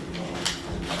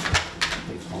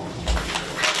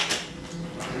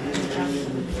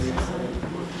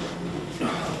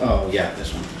 Oh, yeah,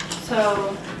 this one.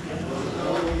 So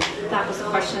that was the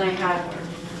question I had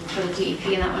for the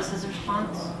DEP and that was his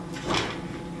response?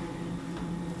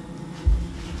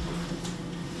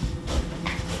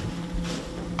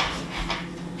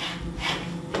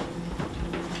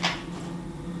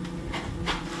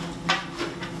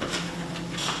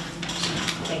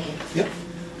 Thank you. Yep.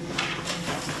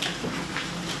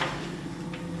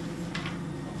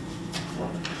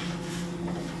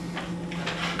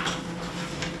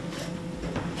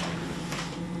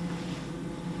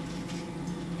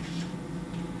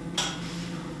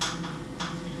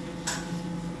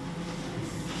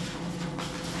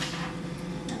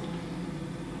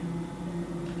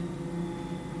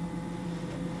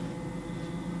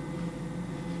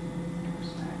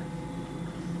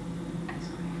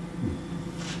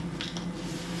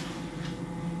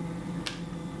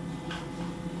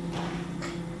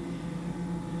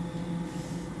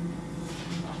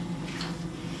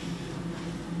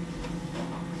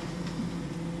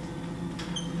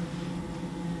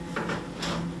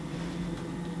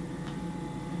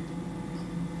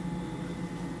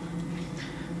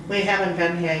 We haven't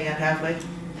been here yet, have we?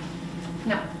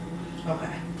 No.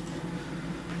 Okay.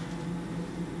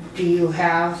 Do you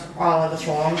have all of the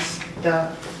forms,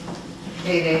 the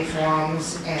 8A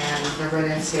forms and the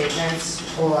written statements,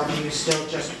 or do you still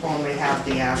just only have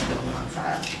the as-built on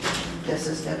file? This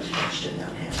is the question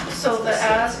down here. So the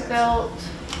as-built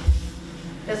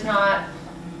is not,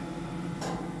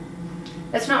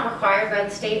 it's not required by the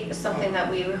state, it's something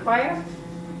that we require.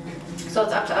 So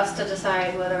it's up to us to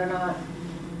decide whether or not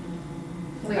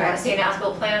we want to see an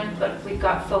as-built plan, but we've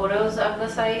got photos of the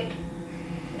site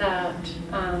that,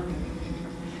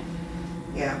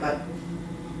 Yeah, but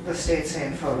the state's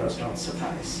saying photos don't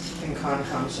suffice, and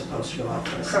Concom's supposed to go out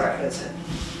for a site Correct. visit.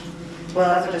 We'll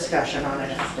have a discussion on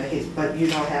it after he's, but you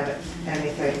don't have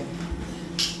anything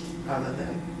other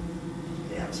than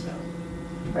the as-built.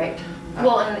 right,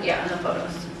 well, and, yeah, and the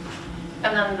photos.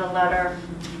 And then the letter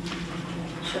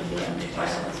should be in the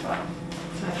file as well.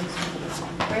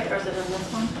 Right, or is it in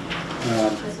this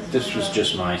one? This was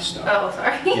just my stuff. Oh,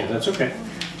 sorry. Yeah, that's okay.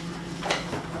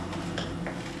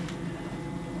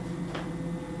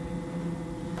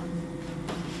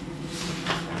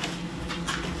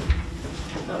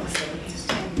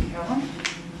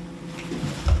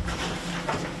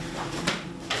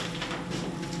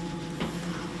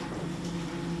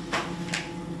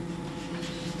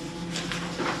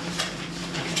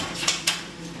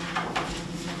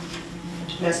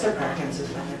 Mr. Perkins has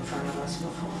been in front of us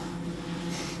before.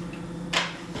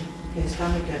 He's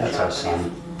done a good job. That's our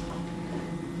son.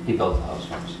 He built the house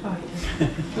once. Oh, yeah.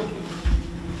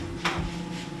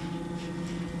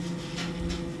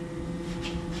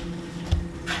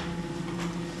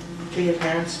 Do your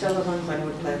parents still live on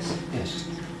Glenwood Place? Yes.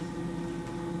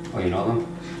 Oh, you know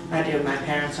them? I do. My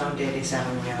parents owned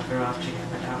 87. We all grew up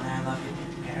together down there. I love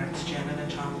your parents, Janet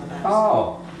and Tom, the best.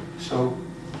 Oh, so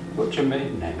what's your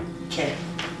maiden name? Kid.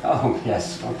 Oh,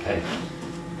 yes, okay.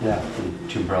 Yeah, and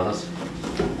 2 brothers.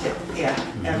 Yeah,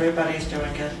 everybody's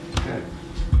doing good. Good.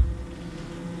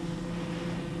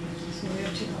 So we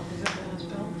have 2 copies of the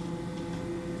as-built.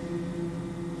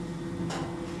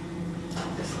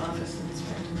 This office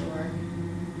inspector work.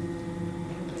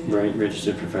 Right,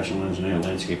 registered professional engineer,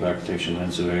 landscape architecture,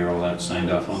 land surveyor, all that signed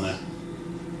off on that.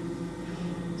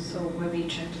 So Webby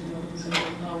checked it out, so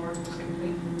all work was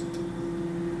complete.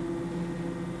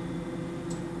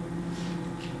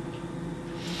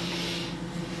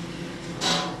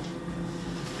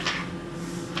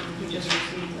 We just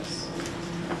received this.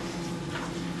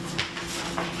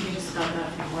 We just got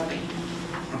that from Webby.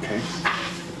 Okay.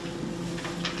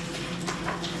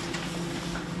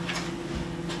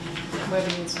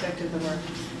 Webby inspected the work.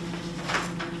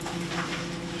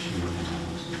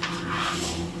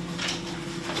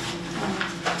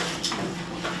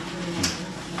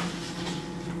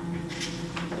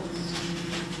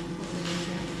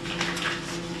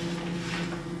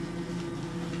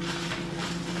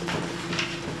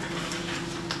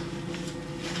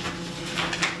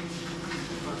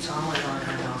 It's all in order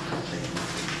and all complete.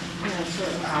 Yeah, so,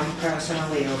 I'm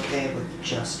personally okay with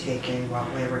just taking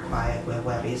what we required where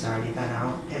Webby's already been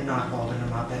out and not holding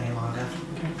them up any longer.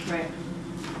 right.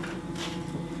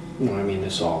 No, I mean,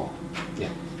 this all, yeah.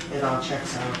 It all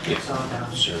checks out, it's all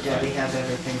done. Certified. Debbie has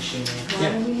everything she needs.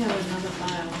 Why do we have another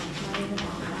file? Not even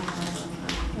one file.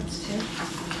 That's 2.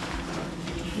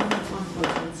 We have 1 for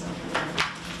itself.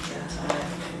 Yes, I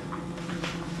have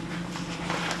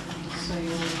So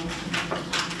you want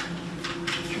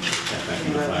That back to.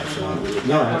 in You the have file, so. one?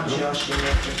 No, That one's no. yours, she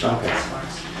left it all Okay. this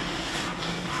one's.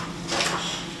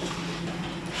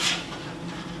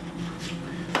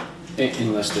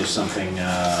 Unless there's something in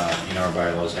our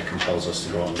bylaws that compels us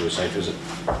to go out and do a site visit,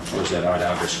 or is that at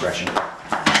our discretion?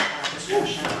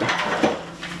 Discussion.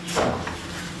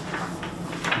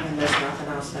 And there's nothing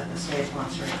else that the state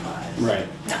wants or requires. Right.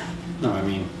 No, I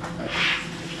mean,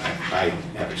 I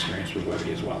have experience with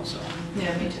Webby as well, so.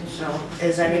 Yeah, me too. So,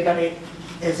 is anybody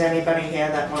here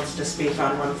that wants to speak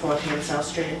on 114 South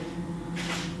Street?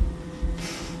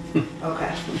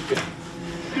 Okay.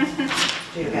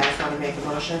 Do you guys want to make a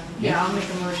motion? Yeah, I'll make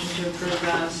a motion to approve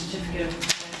the certificate of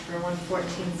compliance for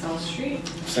 114 South Street.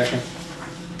 Second?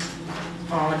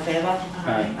 All in favor?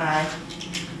 Aye. Aye.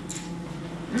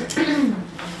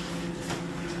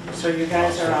 So you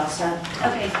guys are all set?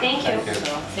 Okay, thank you.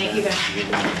 So, Thank you,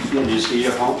 guys. Did you see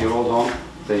your home, your old home?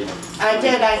 I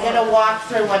did a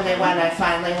walkthrough when they went, I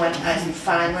finally,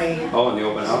 Oh, in the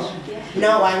open house?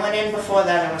 no, I went in before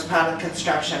that, I was part of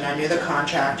construction, I knew the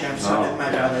contractor, and so did my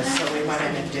Oh, yeah. brothers, so we went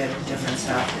in and did different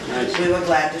stuff. Nice. We were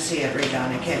glad to see it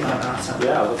redone, it came out awesome.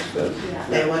 Yeah, looks good.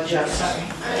 They were just,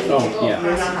 Oh, you yeah.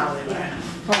 know how they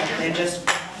were. They just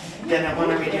didn't want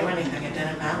to redo anything, it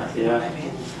didn't matter, you know what I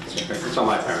mean? It's on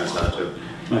my parents' side too.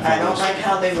 I don't like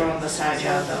how they were on the side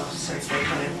yard though, since they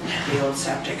put in the old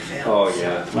septic field. Oh,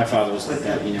 yeah. My father was like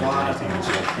that, he never did anything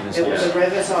in his It was, house. the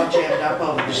river's all jammed up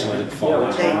over Just let there. it fall Yeah, out.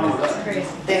 what's wrong with that? Crazy.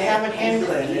 They haven't hand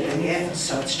cleared it in years,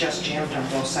 so it's just jammed on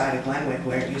both sides of Glenwood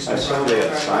where it used to. I saw run they had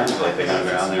over. signs like they're gonna go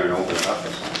down there and open it up or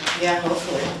something. Yeah,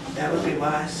 hopefully, that would be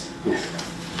wise. Yeah,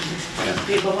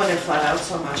 People wouldn't flood out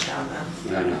so much down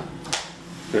there. I know.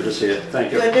 Good to see it.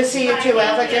 Thank you. Good to see you too,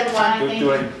 have a good one.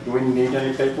 Do we need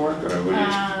any paperwork or we need?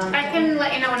 I can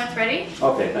let you know when it's ready.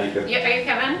 Okay, thank you. Are you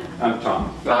Kevin? I'm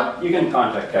Tom. You can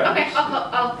contact Kevin. Okay,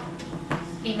 I'll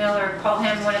email or call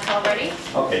him when it's all ready.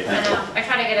 Okay, And thank you. I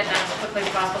try to get it done as quickly as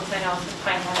possible because I know it's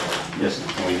final. Yes,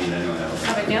 we need anyone else.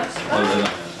 No big deal.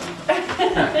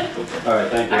 All right,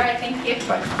 thank you. All right, thank you.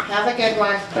 Bye. Have a good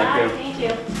one. Thank Bye, you. thank you.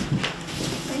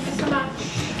 Thank you so much.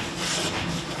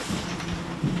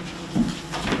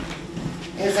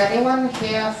 Is anyone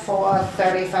here for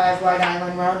 35 White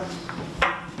Island Road?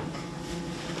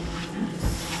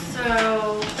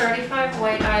 So 35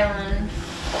 White Island,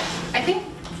 I think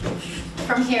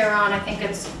from here on, I think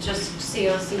it's just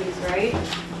COCs, right?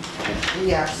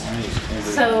 Yes.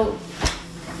 So,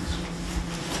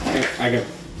 I got,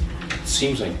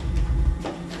 seems like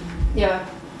yeah,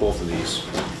 both of these.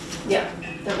 yeah,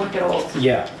 they're wicked old.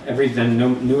 Yeah, the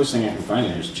newest thing I can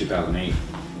find is 2008.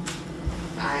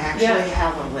 I actually Yeah.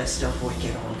 have a list of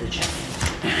wicked old to check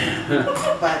in.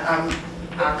 But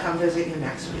I'll come visit you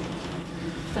next week.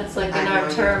 That's like I in know our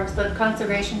you- terms, the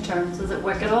conservation terms, is it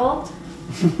wicked old?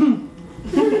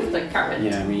 It's like current.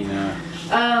 Yeah, I mean,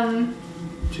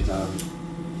 2000.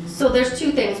 So there's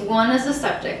two things. One is the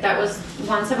septic. That was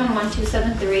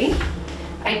 171273.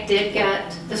 I did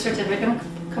get the certificate of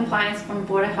compliance from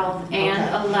Board of Health and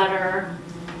Okay. a letter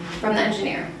from the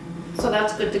engineer. So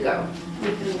that's good to go. We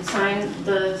can sign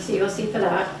the COC for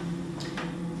that.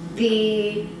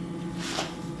 The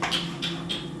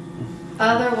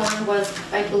other one was,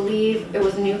 I believe, it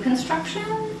was new construction?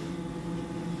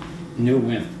 New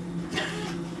win.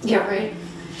 Yeah, right.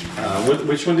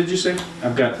 Which one did you say?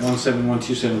 I've got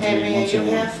 171273 Amy, and are you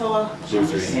here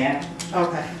 1703. for? Yeah.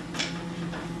 Okay.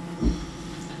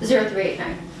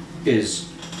 0389. Is,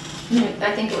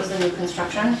 I think it was the new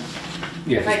construction.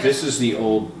 yeah, If I 'cause this is the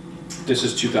old, this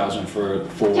is 2000 for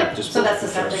Yep, just. so that's the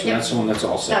for septic, first. So yep. that's the one that's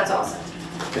all set. That's all set.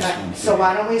 This Right, one so here.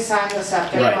 why don't we sign the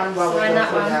septic Right. one while we Sign go that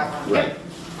through one. that one? Right.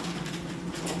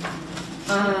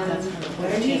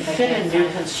 Where do you fit in new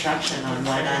construction on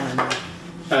White Island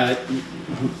Road?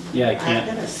 Yeah, I I'm can't.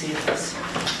 gonna see this.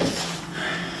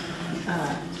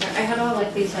 I had all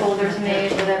like these folders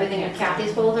made with everything in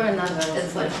Kathy's folder, and then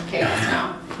it's like chaos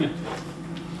now.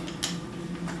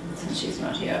 Since she's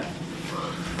not here.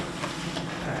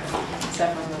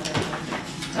 Except for the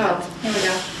Oh, here we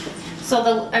go.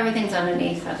 So everything's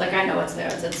underneath, like I know it's there,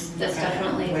 it's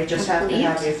definitely We just have to complete.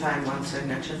 have you find one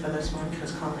signature for this one,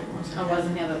 because Colleen wasn't. I here.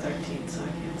 wasn't here the 13th, so I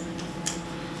can't say.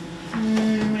 What do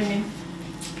you mean?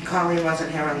 Colleen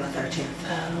wasn't here on the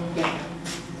 13th, Yeah.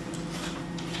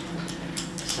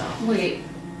 so Wait,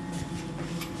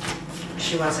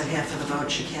 she wasn't here for the vote,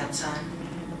 she can't sign.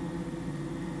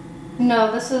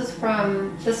 no, this is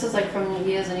like from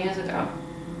years and years ago.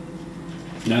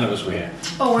 None of us were here.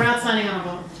 Oh, we're not signing on a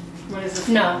vote. What is this?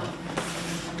 No.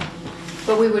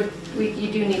 But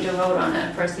you do need to vote on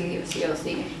it for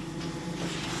COC.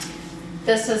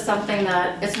 This is something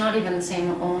that, it's not even the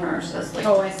same owners as like.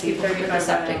 Oh, I see. people who did the 35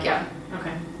 septic, yeah.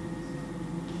 Okay.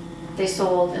 They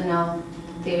sold and now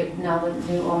the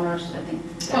new owners, I think.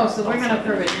 Oh, so we're gonna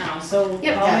approve it now. So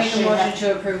Yep. I'll Yeah, make a she motion had-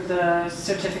 to approve the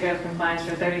certificate of compliance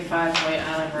for 35 White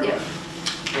Island Road. Yep.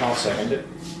 I'll second it.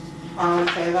 All in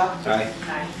favor? Aye.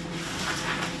 Aye.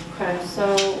 Okay,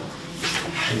 so,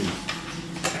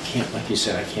 I can't, like you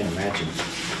said, I can't imagine.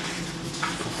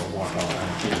 If I walk out,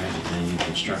 I can't imagine any new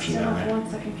construction down there. One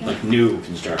second, Ken. Like new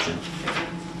construction.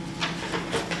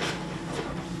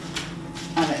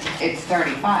 It's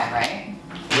 35, right?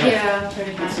 yeah, It's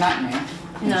 35. not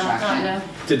new. no, not construction. no.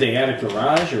 Did they add a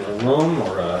garage or a room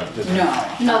or did they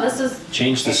No. No, this is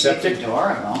change the It's septic?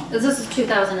 adorable. This is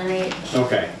 2008.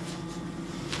 Okay.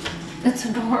 It's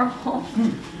adorable.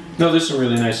 No, there's some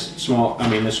really nice small, I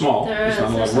mean, they're small. There There's not a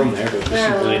is, lot of there's room there, but there there's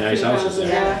some are really a nice few houses houses,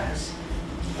 there.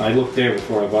 yeah. I looked there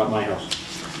before I bought my house.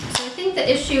 So I think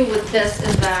the issue with this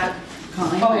is that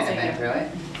Colleen Oh, might have thank been you.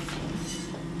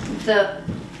 through it. the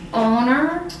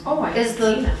owner Oh, I is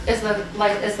seen that. is like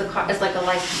a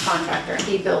licensed contractor.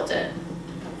 He built it.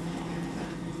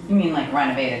 You mean like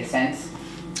renovated since?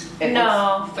 It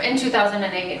No, in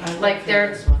 2008. Like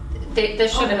this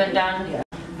should have been done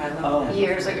I Oh. love that.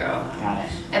 years ago. looks- Got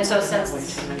it. And so Way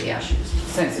since too many yeah. issues.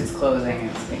 Since it's closing,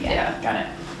 it's, yeah, Yeah. got it.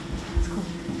 It's cool.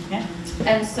 Yeah.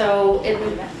 And so it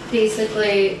would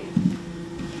basically,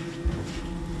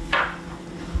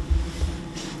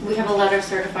 we have a letter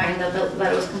certifying that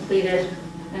it was completed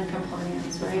in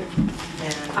compliance, right?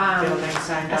 And building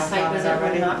signed A off site on it visit would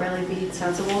already. not really be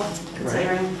sensible,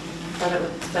 considering that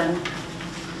it's been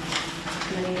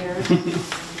many years.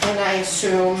 And I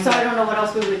assume, So I don't know what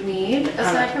else we would need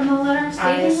aside from the letter I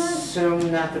stating that.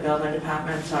 assume that the building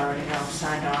department's already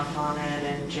signed off on it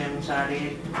and Jim's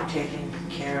already taking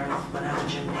care of whatever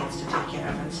Jim needs to take care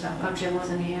of and stuff. Oh, Jim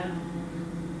wasn't here.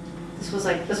 This was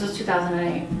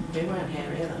 2008. We weren't here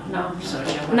either. No, So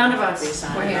Jim none would of have to be us were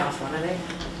signing here. off, wouldn't he?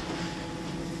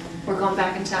 We're going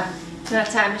back in time, to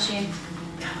that time machine.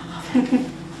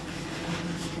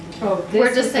 Oh, We're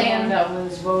this just is the saying- one that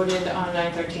was voted on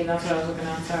 9/13, that's what I was looking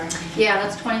at, sorry. Yeah,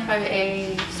 that's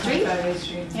 25A Street. 25A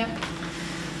Street. Yep.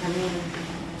 I mean,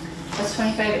 that's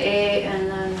 25A and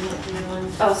then what do you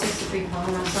want? Oh, 63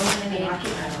 Palmer, so I'm gonna Been need.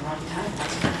 occupied a long time.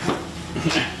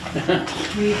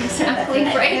 Exactly,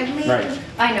 right? Right.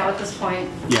 I know at this point,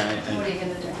 Yeah, what are you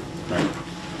gonna do? right.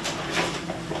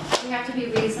 to be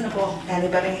reasonable.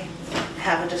 Anybody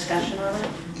have a discussion on it?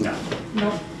 No.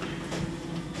 Nope.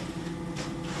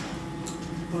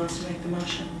 Who wants to make the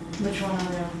motion? Which one are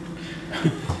we on?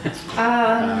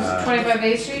 Um, 25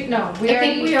 A Street? No, we I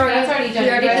think we already, that's already done. we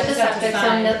already You guys did the just have to septic, so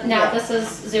sign. now Yeah. this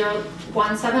is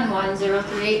 0171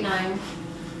 0389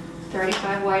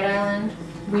 35 White Island.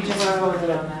 We just voted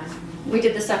on that. We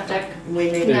did the septic,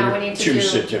 We need There now were we need to two do the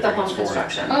certificates home for it.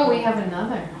 construction. Oh, we have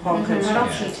another. home I don't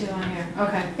construction. see two on here.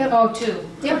 Okay. Yep. Oh, two.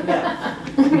 Yep. Yeah.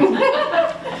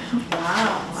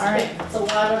 Wow, all right. It's a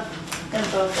lot of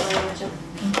info for you.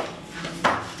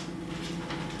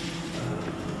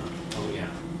 Oh, yeah.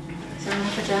 Is there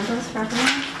enough agendas for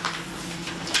everyone?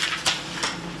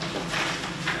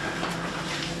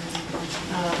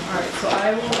 All right, so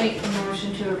I will make the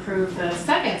motion to approve the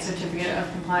second certificate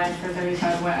of compliance for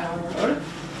 35 Wet Island Road.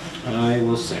 I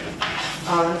will second.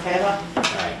 All in favor?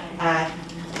 Aye. Aye.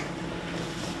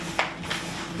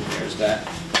 There's that.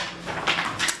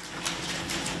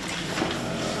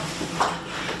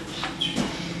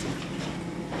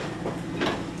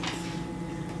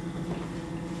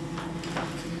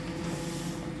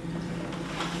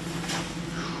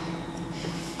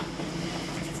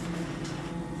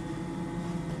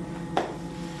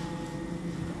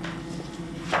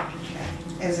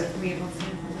 Is it, We will see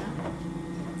for now.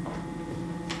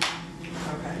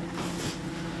 okay.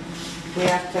 We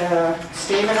have to,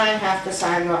 Steve and I have to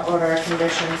sign the order of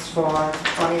conditions for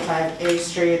 25 A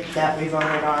Street that we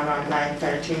voted on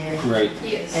 9/13. Right.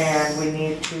 Yes. And we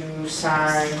need to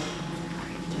sign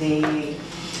the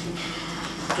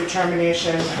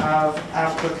determination of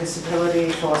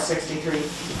applicability for 63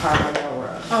 Palmer Mill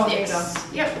Road. Oh, there you go. Yes.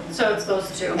 Yep, so it's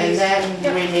those two. And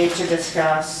then we need to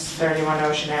discuss 31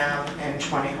 Ocean Ave and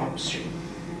 20 Home Street.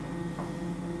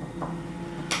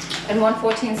 And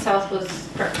 114 South was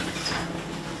perfect.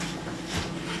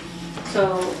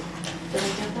 So, did we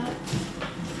get that?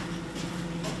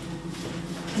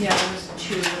 Yeah, there was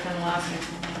two within the last one.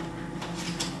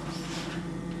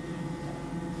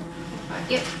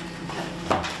 Yep.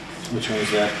 Which one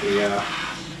is that? The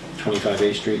 25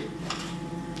 A Street?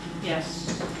 Yes.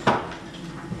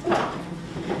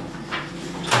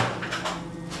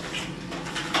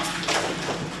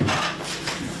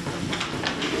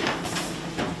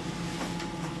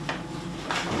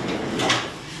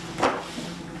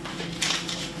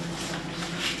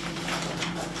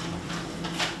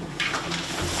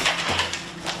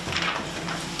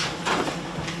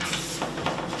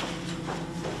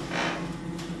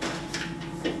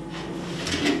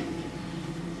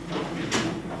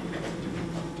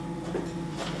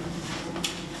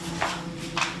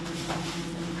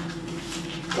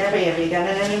 Debbie, have you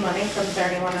gotten any money from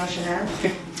 31 Ocean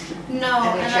Ave? No,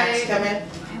 Any and checks come in?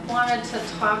 I wanted to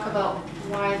talk about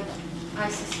why I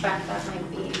suspect that might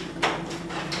be.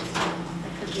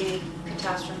 It could be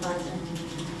catastrophizing.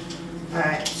 All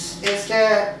right, is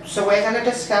there, so we're gonna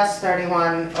discuss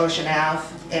 31 Ocean Ave.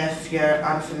 If you're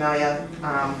unfamiliar,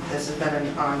 this has been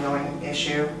an ongoing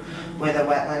issue with the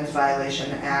Wetlands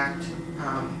Violation Act,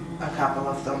 a couple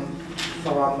of them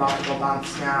for multiple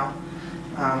months now,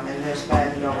 and there's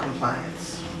been no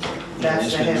compliance. That's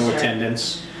There's the been no history.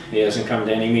 attendance. He hasn't come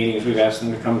to any meetings we've asked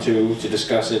him to come to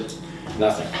discuss it.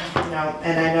 Nothing. No,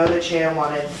 and I know the chair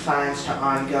wanted fines to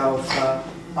on-go for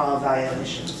all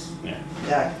violations. Yeah.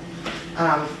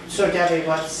 Yeah. So Debbie,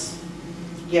 what's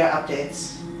your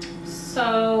updates?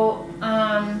 So,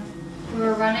 we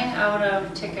were running out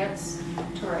of tickets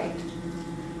to write,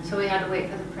 so we had to wait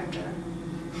for the printer.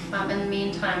 In the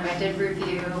meantime, I did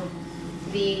review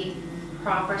the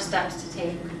proper steps to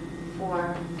take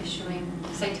for issuing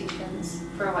citations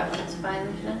for a wetlands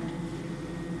violation.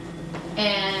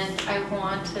 And I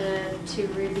wanted to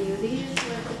review these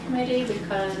with the committee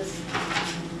because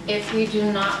if we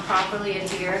do not properly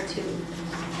adhere to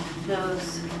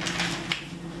those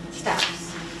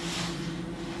steps,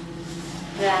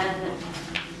 then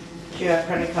Do you have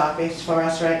printed copies for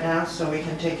us right now so we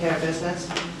can take care of business?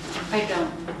 I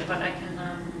don't, but I can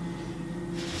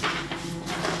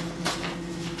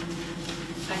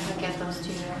get those to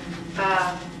you.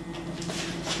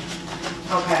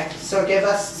 Okay, so give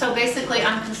us, So basically,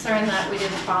 I'm concerned that we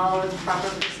didn't follow the proper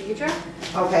procedure.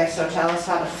 okay, so tell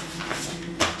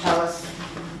us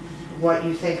what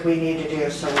you think we need to do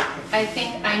so we can, I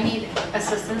think I need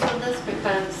assistance with this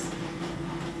because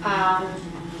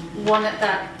one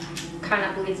that kind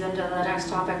of bleeds into the next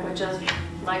topic, which is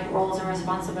like roles and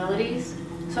responsibilities.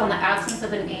 So in the absence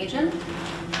of an agent,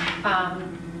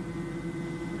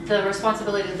 the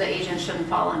responsibility of the agent shouldn't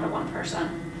fall under one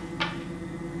person.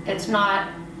 It's not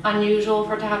unusual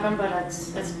for it to happen, but it's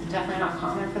definitely not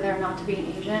common for there not to be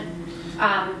an agent.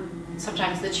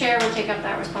 sometimes the chair would take up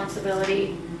that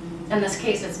responsibility. In this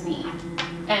case, it's me.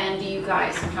 And you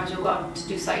guys, sometimes you'll go out to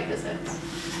do site visits.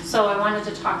 So I wanted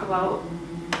to talk about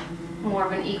more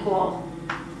of an equal,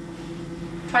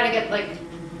 try to get like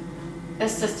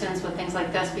assistance with things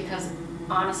like this, because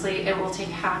honestly, it will take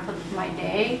half of my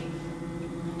day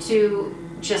to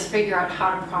just figure out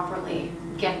how to properly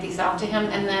get these out to him,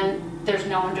 and then there's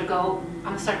no one to go.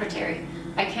 I'm a secretary.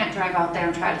 I can't drive out there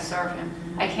and try to serve him.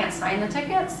 I can't sign the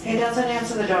tickets. He doesn't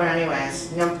answer the door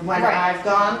anyways. You know, when Right. I've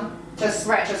gone to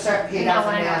serve, he No,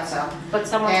 doesn't I know. answer. But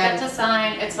someone's And- got to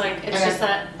sign. It's like, it's and just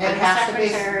that It I'm a has to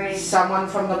secretary. be someone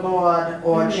from the board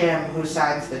or Mhm. Jim who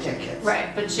signs the tickets.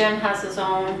 Right, but Jim has his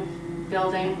own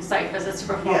building site visits to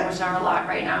perform, Yeah. which are a lot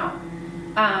right now.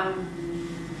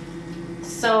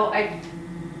 So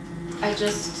I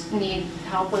just need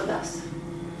help with this.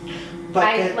 But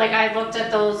I looked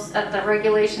at the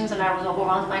regulations, and I was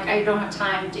overwhelmed, like, I don't have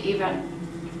time to even,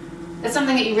 it's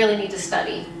something that you really need to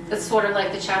study. It's sort of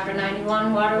like the Chapter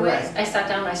 91 waterways. Right. I sat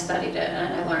down, I studied it,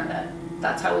 and I learned it.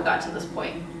 That's how we got to this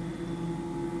point.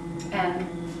 And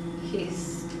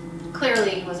he's,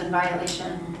 clearly he was in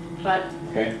violation, but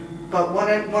Okay. But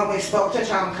when we spoke to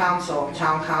town council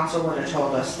would have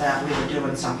told us that we were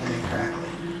doing something incorrectly.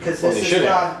 Because Well, they should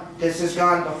have. this has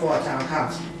gone before town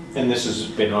council. And this has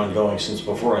been ongoing since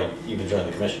before I even joined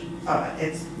the commission.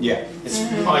 It's Yeah, it's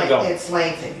ongoing. it's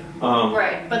lengthy.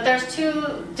 right, but there's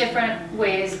two different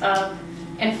ways of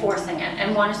enforcing it,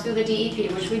 and one is through the DEP,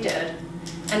 which we did,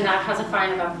 and that has a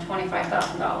fine of up to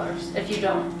 $25,000 if you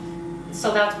don't.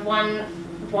 So that's one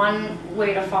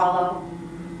way to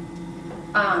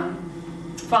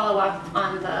follow up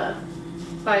on the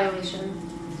violation.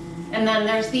 And then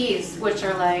there's these, which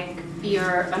are like,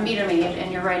 you're a meter maid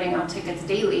and you're writing out tickets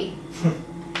daily.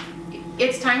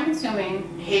 It's time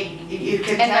consuming. You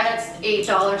can And then it's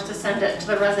 $8 to send it to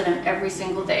the resident every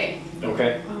single day.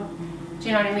 Okay. Do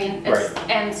you know what I mean?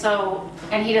 And so,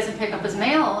 and he doesn't pick up his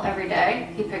mail every day,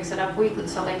 he picks it up weekly,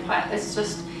 so it's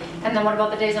just, and then what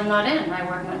about the days I'm not in? I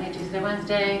work Monday, Tuesday,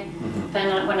 Wednesday,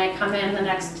 then when I come in the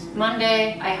next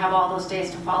Monday, I have all those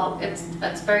days to follow. It's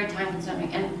very time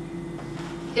consuming. And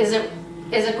is it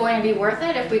going to be worth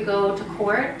it if we go to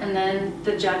court and then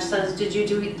the judge says, did you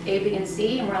do A, B, and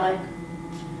C? And we're like,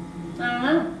 I don't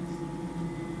know.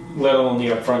 Let alone the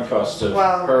upfront cost of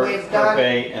Well, her we've done-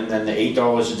 pay, and then the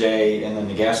 $8 a day, and then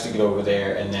the gas to get over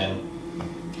there, and then,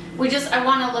 I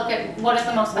want to look at what is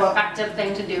the most Well- effective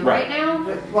thing to do Right. right now.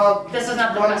 Well, This is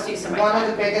not the best use of my one time.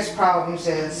 of the biggest problems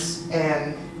is,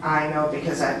 and I know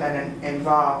because I've been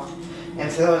involved,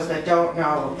 and for those that don't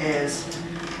know, is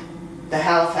the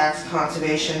Halifax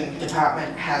Conservation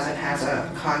Department hasn't had a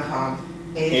Concom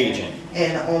agent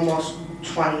in almost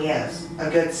 20 years, a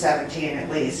good 17 at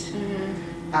least.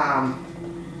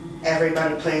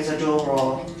 Everybody plays a dual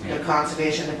role. The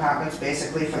Conservation Department's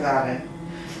basically forgotten.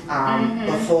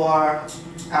 Before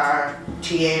our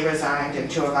TA resigned and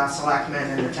two of our selectmen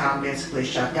and the town basically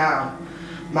shut down,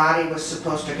 Marty was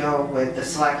supposed to go with the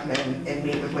selectmen and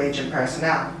meet with wage and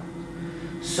personnel,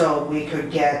 so we could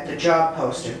get the job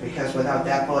posted, because without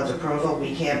that board's approval,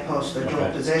 we can't post the dual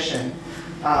Okay. position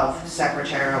of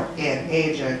secretarial and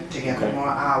agent to get the more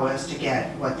hours to get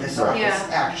what this Right. office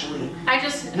Yeah. actually I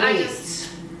just, needs.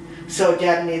 So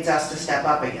Deb needs us to step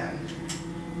up again.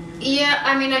 yeah,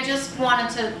 I mean, I just wanted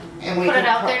to And we put it can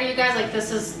out pro- there to you guys, like,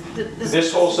 this is.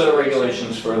 this whole set of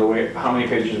regulations for the way, how many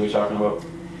pages are we talking about?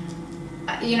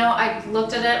 You know, I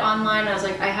looked at it online, I was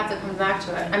like, I have to come back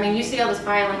to it. I mean, you see all these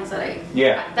filings that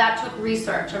Yeah. that took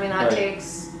research. I mean, that Right.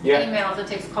 takes Yeah. emails, it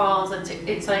takes calls,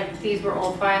 it's like, these were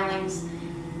old filings.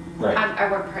 Right, I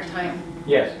work part-time.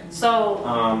 yes. So,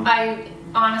 I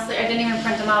honestly, I didn't even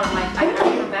print them out. I'm like, I have to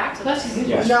come back to this.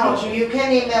 Yes. No, you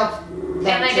can email And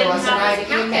them I to didn't us, and I have this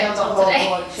account emailed the until whole today.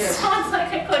 board too. So it's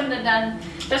like I couldn't have done,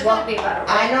 there's Well, gotta be a better way.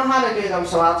 I know how to do them,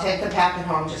 so I'll take the packet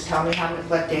home, just tell me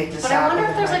what date to But start. I wonder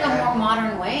with if there's like a and more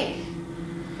modern way.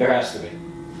 There has to be.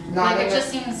 Not Like, it even- just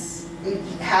seems,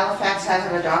 Halifax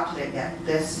hasn't adopted it yet,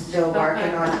 they're still working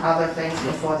Okay. on other things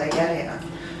before they get here.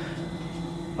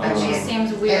 it just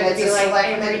seems weird to it's be a like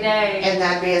selectman- every day. And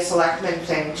that'd be a selectman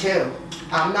thing too.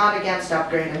 I'm not against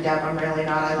upgrading Deb, I'm really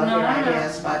not, I love No, your I know.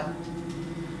 ideas, but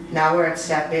now we're at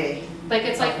step B. Like,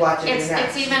 it's like, of what to do it's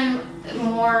next. even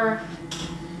more,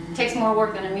 takes more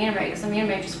work than a meter maid, because a meter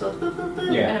maid just goes boop, boop,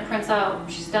 boop, Yeah. and it prints out,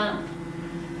 she's done.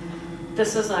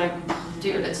 This is like,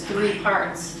 dude, it's 3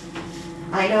 parts.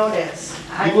 I know this.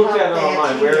 You looked at it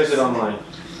online, where is it online?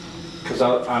 Because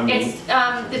I mean, It's,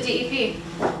 the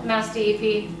DEP, Mass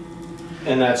DEP,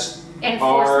 and that's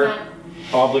enforcement,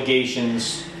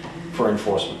 obligations for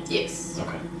enforcement. yes.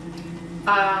 Okay.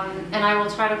 And I will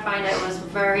try to find it, was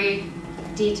very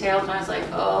detailed, and I was like,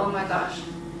 oh my gosh.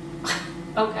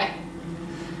 Okay.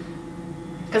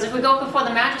 Because if we go before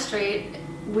the magistrate,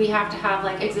 we have to have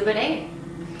like Exhibit A.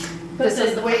 This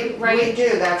is the, We right?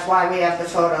 do, that's why we have the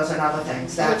photos and other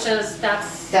things. Which is,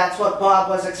 that's, That's what Bob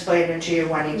was explaining to you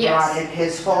when he Yes. brought in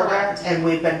his folder, Correct. and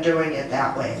we've been doing it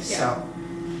that way, so.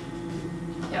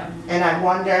 yeah. And I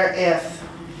wonder if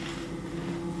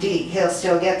he'll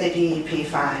still get the DEP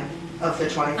fine of the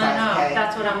 25K. I know,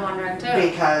 that's what I'm wondering too.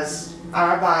 Because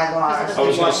our bylaws. I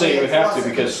was gonna what say we you would have to, enforce are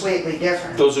because completely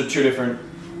different. Those are two different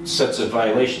sets of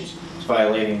violations. He's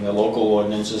violating the local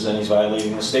ordinances and he's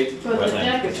violating the state But the wetland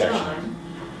deck is protection. gone.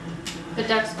 The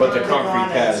deck's But the gone. concrete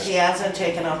Honest, pads. He hasn't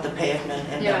taken out the pavement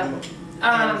and Yeah. then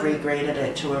Um, and regraded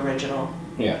it to original.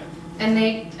 Yeah, And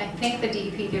I think the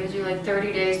DEP gives you like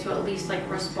 30 days to at least like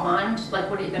respond, like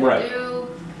what are you Right. gonna do,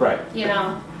 right. you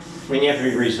know, I mean, you have to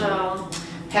be reasonable. so.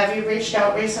 Have you reached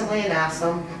out recently and asked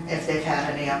them if they've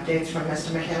had any updates from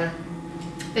Mr. McKenna?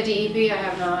 The DEP, I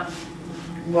have not.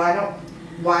 Why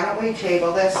don't we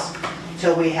table this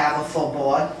till we have a full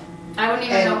board? I wouldn't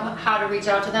even And- know how to reach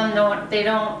out to them. No, they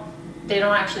don't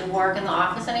actually work in the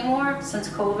office anymore since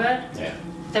COVID. Yeah.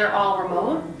 They're all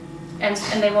remote, and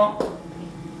they won't.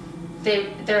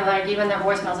 They're like, even their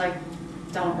voicemail's like,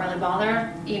 don't really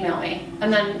bother, email me,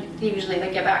 and then usually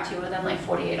they get back to you within like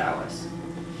 48 hours.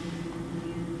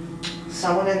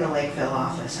 Someone in the Lakeville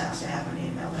office has to have an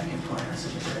email that can point us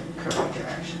in the correct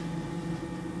direction.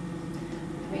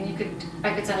 I mean,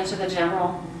 I could send it to the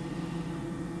general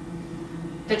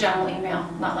email,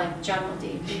 not like general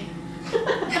DEP. The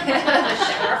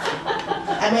sheriff.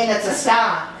 I mean, it's a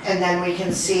start, and then we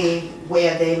can see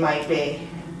where they might be,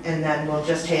 and then we'll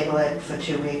just table it for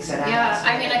 2 weeks and Yeah, ask.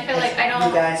 I mean, I feel like I If don't.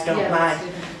 you guys don't Yeah, mind,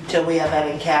 till we have Ed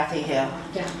and Kathy here.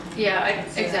 Yeah,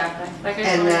 exactly. Like I just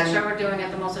And want to then- make sure we're doing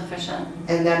it the most efficient.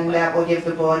 And then that will give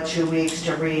the board 2 weeks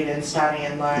to read and study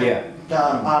and learn Yeah. the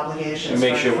obligations And for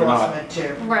make sure we're not-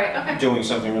 enforcement too. Right, okay. Doing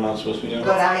something we're not supposed to be doing.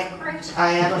 But Great.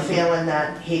 I have a feeling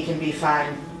that he can be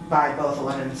fined by both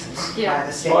ordinances, by Yeah.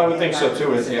 the state. Well, I would and think by so the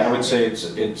too. Yeah, I would municipality.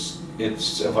 say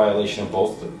it's a violation of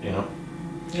both, you know?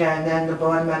 Yeah, and then the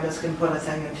board members can put a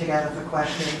thing together for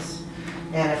questions.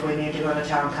 And if we need to go to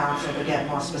town council to get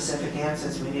more specific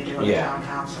answers, we need to go to Yeah. town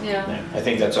council. Yeah. Yeah, I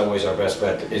think that's always our best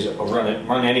bet, is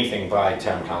run anything by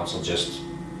town council, just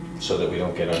so that we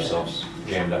don't get ourselves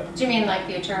jammed up. Do you mean like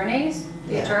the attorneys?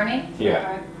 The Yeah. attorney? Yeah.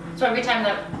 Okay. So every time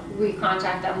that we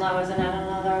contact them, though, isn't it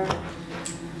another?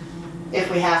 If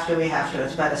we have to, we have to.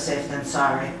 It's better safe than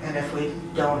sorry. And if we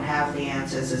don't have the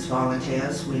answers as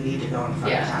volunteers, we need to go in front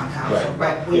of Yeah. town council. Right.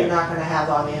 But we're Yeah. not gonna have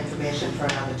all the information for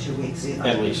another 2 weeks either.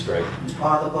 At least, right?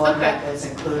 All the board Okay. members,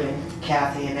 including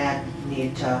Kathy and Ed,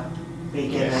 need to be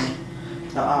given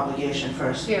the obligation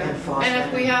for Yeah. enforcement. And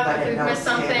if we missed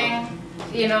something,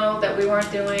 you know, that we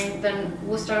weren't doing, then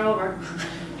we'll start over.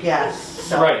 Yes,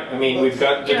 so. Right, I mean, we've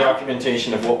got the Yeah.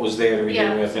 documentation of what was there to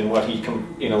begin Yeah. with and what he,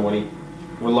 what he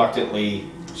reluctantly,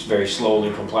 very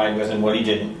slowly complied with and what he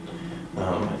didn't.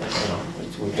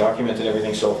 We've documented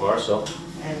everything so far, so,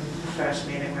 And the first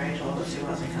meeting where he told us he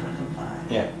wasn't gonna comply.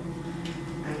 yeah.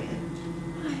 I mean,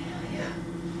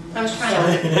 I was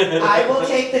trying to, I will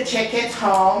take the tickets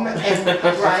home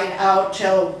and write out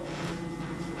till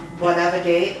whatever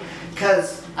date,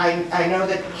 because I know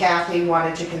that Kathy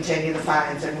wanted to continue the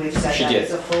fines, and we've said She that did.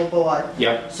 it's a full board.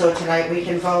 Yep, So tonight we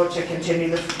can vote to continue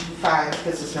the fines,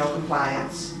 because there's no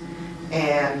compliance.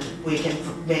 And we can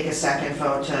make a second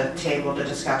vote to table the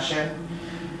discussion,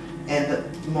 and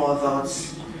more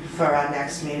votes for our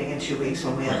next meeting in 2 weeks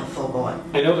when we have a full board.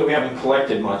 I know that we haven't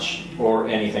collected much or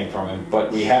anything from him,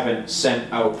 but we haven't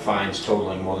sent out fines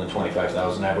totaling more than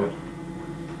 25,000, have we?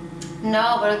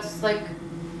 no, but it's like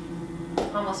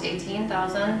almost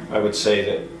 18,000. I would say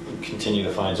that we continue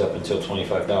the fines up until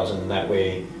 25,000, and that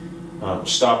way,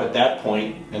 stop at that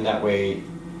point, and that way,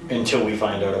 until we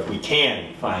find out if we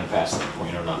can fine past that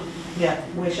point or not. Yeah,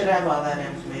 we should have all that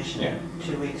information Yeah. in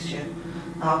 2 weeks too.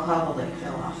 I'll call the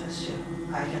Lakeville office too.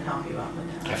 I can help you out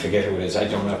with that. I forget who it is, I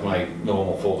don't have my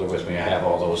normal folder with me, I have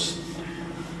all those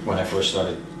when I first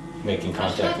started making I feel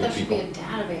like contact there with should be people. a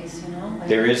database, you know? like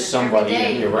There is just every somebody,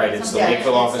 day and you're you right, write it's the something.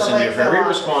 Lakeville Yeah, it's office, the and they're very Lakeville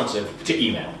office. responsive to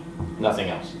email, nothing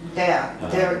else.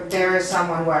 There is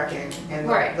someone working in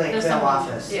the Right, there's Lakeville someone-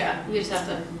 office. Yeah, you just have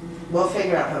to, We'll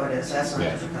figure out who it is, that's not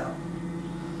Yeah. difficult.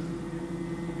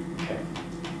 Okay.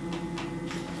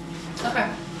 okay.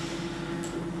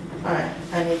 All right,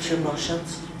 I need 2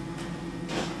 motions.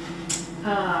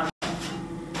 I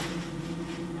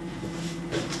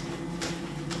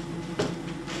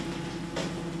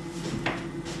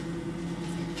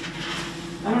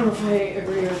don't know if I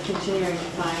agree with continuing to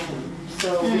fine him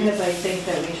So, because I think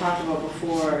that we talked about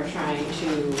before trying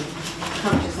to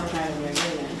come to some kind of an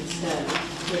agreement instead,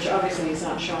 which obviously is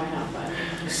not showing up,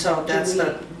 but. So that's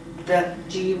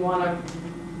Do you wanna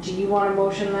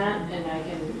motion that and I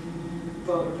can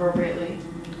vote appropriately?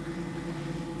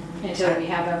 Until we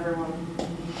have everyone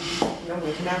no,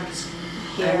 we can have this.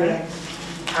 here.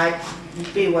 I'd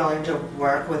be willing to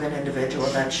work with an individual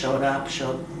that showed up,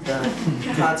 showed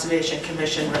the Conservation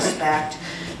Commission respect,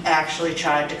 actually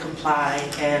tried to comply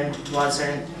and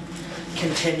wasn't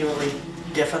continually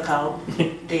difficult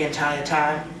the entire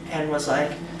time, and was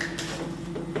like,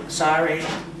 sorry,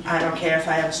 I don't care if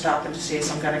I have a stop and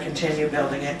desist, I'm gonna continue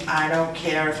building it. I don't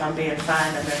care if I'm being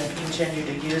fined, I'm gonna continue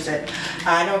to use it.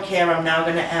 I don't care, I'm now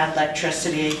gonna add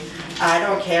electricity. I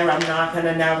don't care, I'm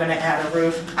now gonna add a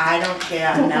roof. I don't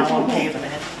care, now I'm paving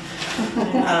it.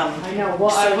 I know, well,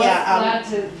 so I was yeah,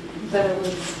 glad that it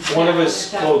was. One of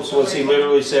his quotes was he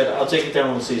literally said, "I'll take it down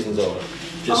when the season's over.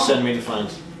 Just send me the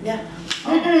fines." Yeah.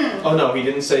 Oh no, he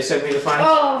didn't say send me the fines?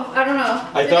 Oh, I don't know.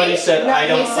 I thought he said, No, I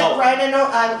don't, he said oh, right in,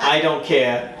 I don't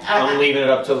care, I'm leaving it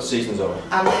up till the season's over.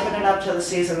 I'm leaving it up till the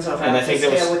season's over. And I think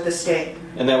that was- with the state.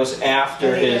 And that was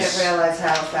after And he his, didn't realize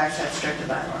Halifax had stricter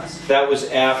bylaws. that was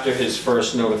after his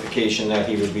first notification that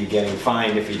he would be getting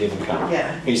fined if he didn't come.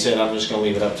 Yeah. He said, I'm just gonna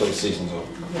leave it up till the season's over.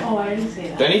 Oh, I didn't see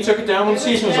that. Then he took it down when the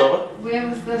season was over. Where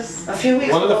was this? A few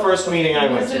weeks One of the ago. first meeting I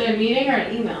went Was it to. a meeting or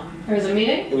an email? Or was it a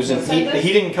meeting? It was an, Sent this?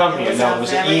 he didn't come It here, was no, our it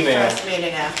was an very email. first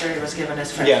meeting after he was given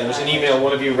his first. Yeah, there was an email,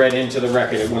 one of you read into the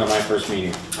record at one of my first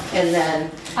meetings. And then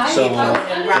So, he put it in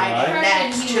under the writing impression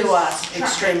next he to was us,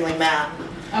 extremely mad.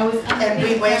 I was under And the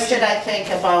we wasted, impression- I think,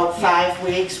 about 5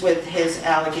 weeks with his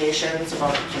allegations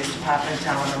about the police department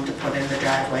telling him to put in the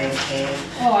driveway and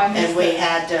pave. Oh, I missed And we it.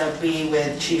 had to be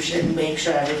with Chief and make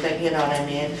sure everything, you know what I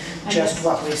mean? I Just missed-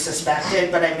 what we suspected,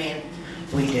 but I mean,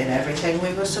 we did everything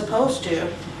we were supposed to.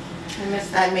 I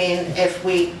missed I it. mean, if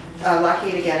we are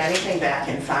lucky to get anything back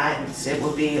in fines, it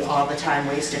will be all the time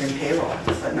wasted in payroll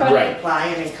for not Right.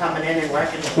 applying and coming in and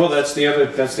working. with Well, us. that's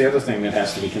the other thing that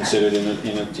has to be considered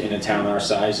in a town our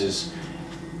size is,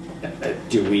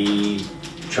 do we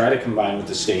try to combine with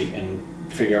the state and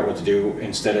figure out what to do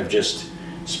instead of just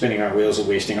spinning our wheels and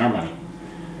wasting our money?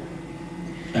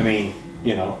 I mean,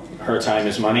 you know, her time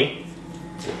is money,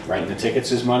 writing the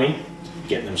tickets is money,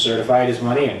 getting them certified is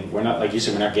money, and we're not, like you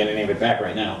said, we're not getting any of it back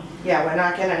right now. Yeah, we're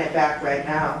not getting it back right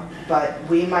now, but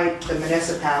we might, the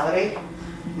municipality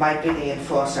might be the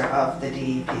enforcer of the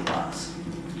DEP laws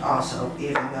also,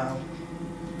 even though,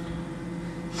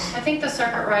 I think the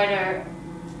circuit rider,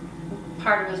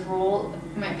 part of his role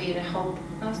might be to help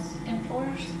us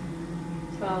enforce.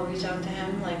 So I'll reach out to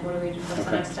him, like, what do we do, what's the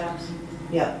Okay. next steps?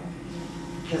 yeah,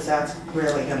 because that's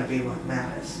really gonna be what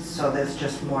matters. So there's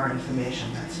just more information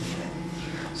that's needed.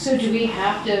 So do we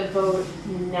have to vote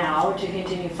now to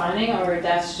continue finding, or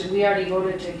we already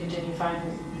voted to continue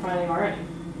finding already?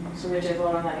 So we have to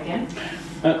vote on that again?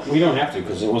 We don't have to,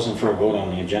 because it wasn't for a vote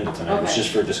on the agenda tonight, it was Okay. just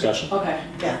for a discussion. Okay,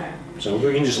 Yeah. okay. So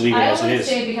we can just leave it I as it only is.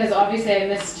 say because obviously I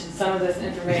missed some of this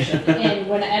information. And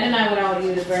when Ed and I went out, he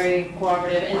was very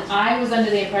cooperative, and I was under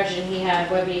the impression he had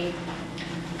Webby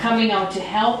coming out to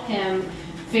help him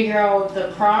figure out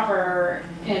the proper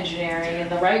engineering and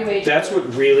the right way to. That's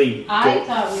what really I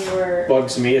thought we were,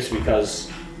 bugs me, is because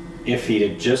if he'd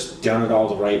have just done it all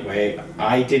the right way,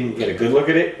 I didn't get a good look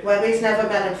at it. Webby's never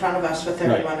been in front of us for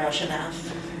 31 Ocean Ave.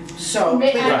 So,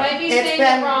 I please- might be it's saying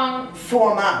been the wrong,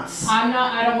 4 months.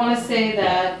 I don't wanna say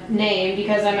that name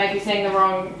because I might be saying the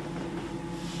wrong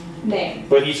name.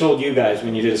 But he told you guys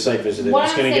when you did a site visit that What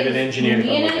he's I'm gonna get an saying is, engineer to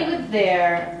come Me look and at I it. was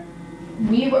there,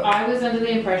 I was under the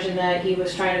impression that he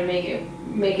was trying to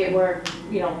make it work,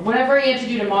 you know, whatever he had to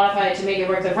do to modify it to make it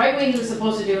work the right way he was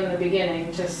supposed to do in the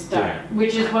beginning to start, Yeah.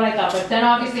 which is what I thought, but then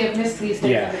obviously I've missed these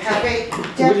things. Yeah.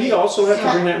 Debbie, Would he also have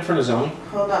to bring that in front of zoning?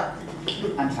 Hold on.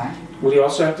 I'm sorry. Would he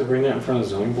also have to bring that in front of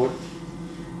the zoning board?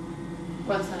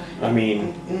 What's that? I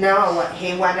mean, No,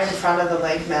 he went in front of the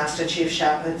lake master, Chief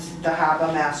Shep, it's the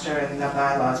harbor master and the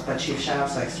bylaws, but Chief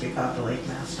Shep likes to be called the lake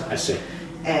master. I see.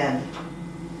 And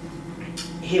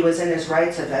he was in his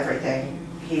rights of everything,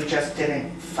 he just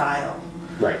didn't file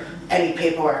Right. any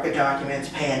paperwork or documents,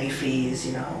 pay any fees,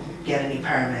 you know, get any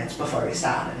permits before he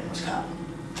started and was caught.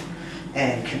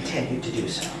 And continued to do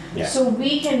so. Yeah. So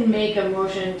we can make a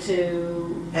motion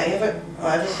to, I have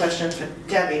a question for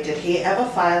Debbie, did he ever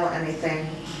file anything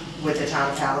with the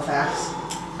town of Halifax?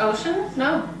 Ocean?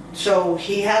 No. So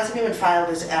he hasn't even filed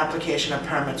his application of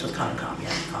permits with Concom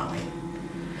yet, Connie.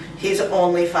 He's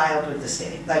only filed with the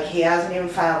state, like he hasn't even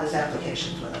filed his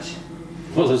applications with us yet.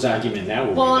 Well, his argument now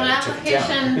will be Well, an that he took it down.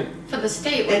 application for the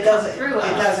state would It come doesn't, through it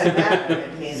us. doesn't matter,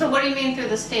 it means, So what do you mean through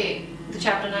the state? The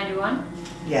chapter 91?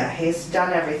 Yeah, he's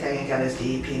done everything and got his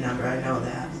DEP number, I know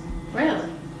that. Really?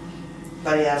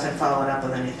 But he hasn't followed up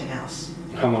with anything else.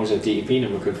 How long is that DEP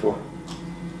number good for?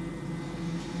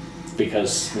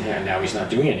 Because now he's not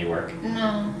doing any work.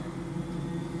 No.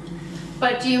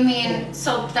 But do you mean,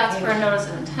 so that's for a notice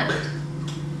of intent,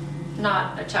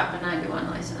 not a chapter 91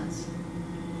 license?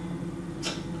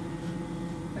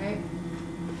 Right?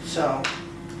 So,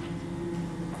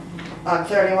 on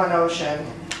 31 Ocean,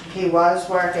 he was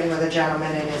working with a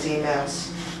gentleman in his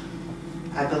emails.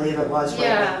 I believe it was Whitney.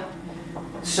 Yeah.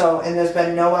 So, and there's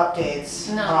been no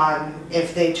updates No. on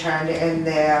if they turned in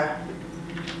their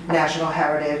national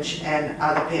heritage and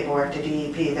other paperwork to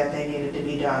DEP that they needed to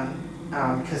be done.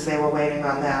 Because they were waiting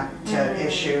on that to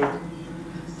issue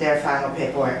their final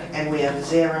paperwork. And we have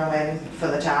 0 in for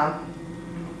the town.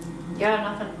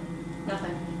 Yeah,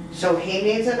 nothing. So he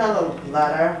needs another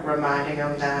letter reminding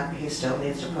him that he still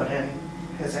needs to put in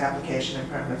his application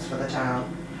and permits for the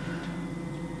town.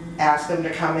 Ask him to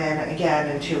come in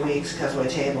again in 2 weeks because we're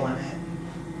tabling it.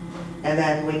 And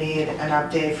then we need an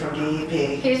update from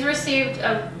DEP. He's received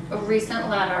a recent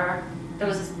letter, it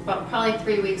was about probably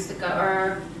 3 weeks ago,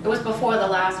 or it was before the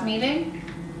last meeting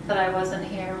that I wasn't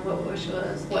here, which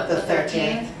was, what, The the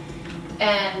 13th?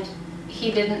 And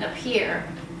he didn't appear.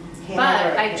 He But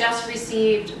never I appears. just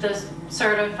received the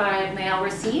certified mail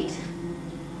receipt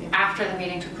after the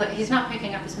meeting took place. He's not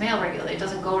picking up his mail regularly, it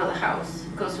doesn't go to the house,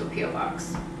 it goes to a PO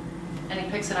box. And he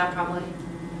picks it up probably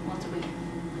once a week.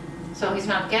 So he's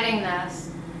not getting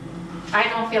this. I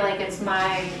don't feel like it's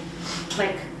my,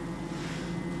 like,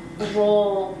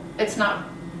 role, it's not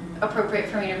appropriate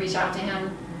for me to reach out to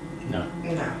him, No.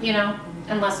 No. you know,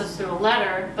 unless it's through a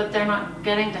letter, but they're not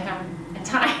getting to him in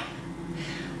time.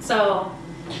 So,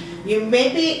 You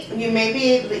may be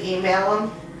able to email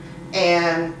him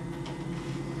and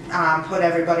put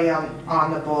everybody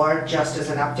on the board just as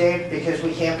an update, because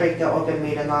we can't break the open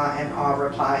meeting law and all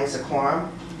reply as a quorum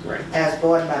Right. as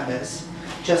board members.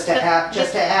 Just to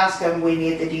ask them, we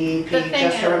need the The DEP, thing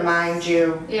just to is- remind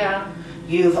you, yeah,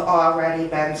 you've already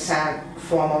been sent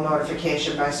formal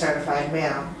notification by certified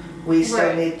mail. We still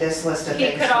Right. need this list of he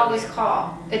things. could from always you.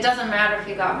 call. It doesn't matter if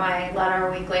he got my letter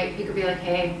a week late, he could be like,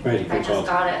 hey, Right, he I could call. just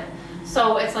got it.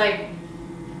 So it's like,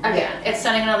 again, it's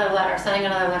sending another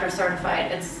letter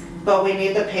certified, it's, But we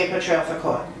need the paper trail for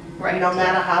court. right. No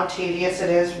matter how tedious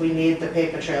it is, we need the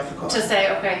paper trail for court. To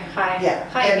say, okay, hi, Yeah,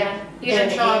 hi and- again, you And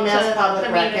didn't show up email's to public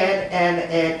the record, meeting. and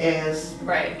it is,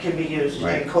 Right, can be used in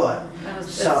Right. court.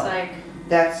 it's So- like,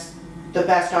 That's the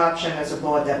best option as a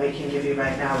board that we can give you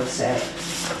right now, is say,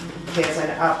 here's an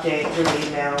update through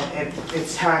email,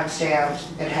 it's time stamped,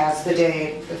 it has the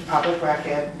date, it's public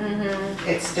record,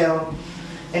 it's still,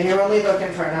 and you're only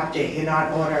looking for an update, you're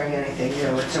not ordering anything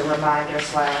new, it's a reminder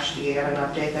 / do you get an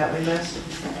update that we missed?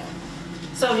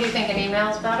 so do you think an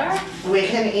email's better? We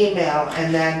can email,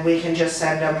 and then we can just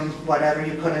send them whatever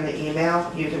you put in the email,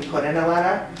 you can put in a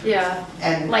letter, Yeah,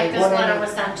 and. like it this wouldn't- letter was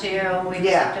sent to you, and we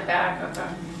Yeah. received it back, okay.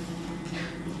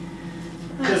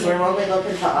 Because we're only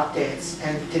looking for updates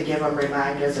and to give them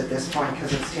reminders at this point,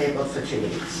 because it's tabled for 2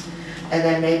 weeks. And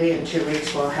then maybe in 2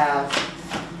 weeks, we'll have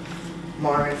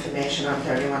more information on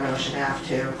 31 Ocean Ave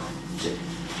to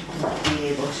be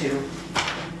able to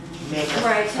make a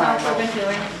Right, to know if final we've been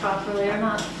doing it properly or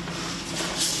not.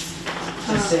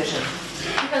 decision.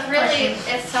 Because really,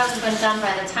 it hasn't been done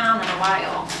by the town in a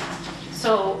while.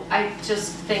 So I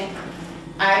just think,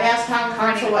 I'd ask town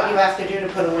council what you have to do to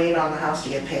put a lien on the house to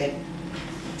get paid.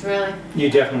 really, You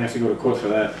definitely have to go to court for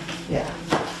that. Yeah,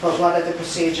 but what are the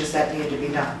procedures that need to be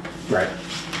done? Right.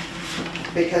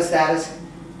 Because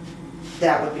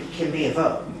can be a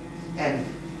vote. And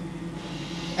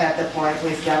at the point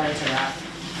we've done into that,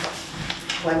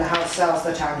 when the house sells,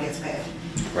 the town gets paid.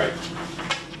 Right.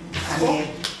 I mean,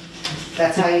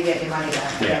 that's how you get your money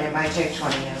back. I mean, Yeah. it might take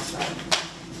 20 years, but.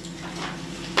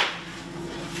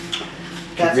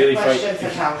 If That's you a really fight- question for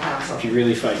town council. If you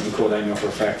really fight in court, I know for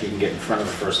a fact you can get in front of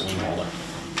the first lien holder.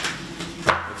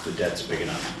 If the debt's big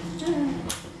enough.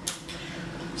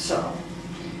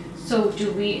 So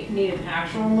do we need an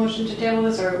actual motion to table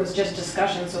this, or it was just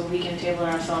discussion, so we can table it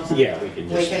ourselves? Yeah, we can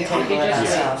We just, can We table can it just wait.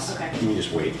 ourselves. Okay. we can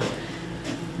just wait.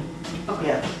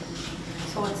 Yeah,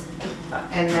 so it's,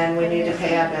 and then we need to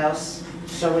pay our bills.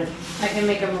 So we, I can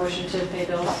make a motion to pay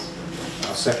bills.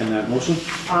 I'll second that motion.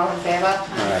 all in favor?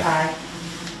 Aye.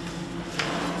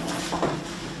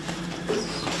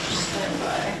 stand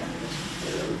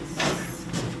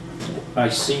by. I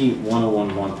see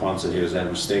 1011 Ponset here, is that a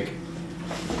mistake?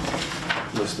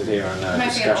 Listed here on Might be an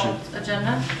discussion. old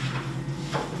agenda.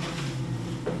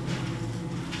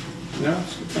 No,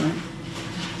 it's fine.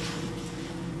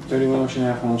 31 Ocean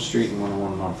Ave, Home Street, and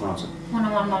 101 Mount Ponce.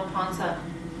 101 Mount Ponce. I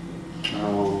don't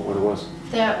know what it was.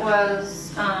 That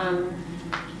was, I don't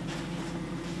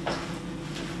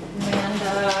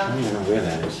Amanda even know where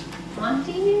that is.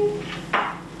 Monty?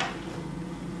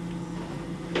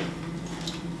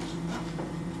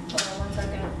 Hold on 1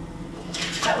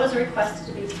 second. That was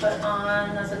requested to be put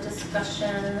on as a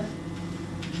discussion.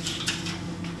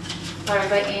 Sorry,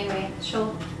 by Amy.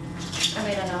 I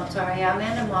made a note, sorry. Yeah,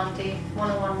 Amanda Monty,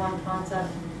 101 Mount Ponce.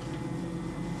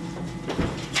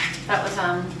 That was,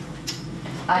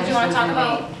 I Did you just wanna was talk in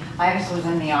about- I just was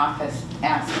in the office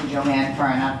asking Joanne for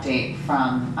an update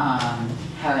from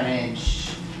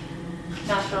Heritage,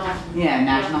 National.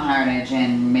 National Heritage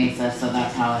in Mesa, so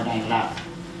that's how it ended up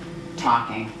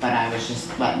talking. But I was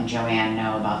just letting Joanne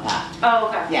know about that. Oh,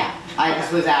 okay. Yeah, I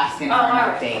just was asking for Oh, an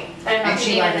alright. update. I didn't know And if she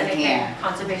you needed wasn't anything here.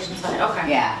 conservation side, okay.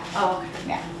 Yeah, Oh, okay.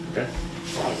 yeah. Okay.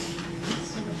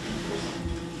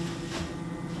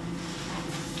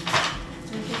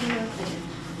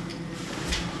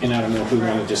 And I don't know if we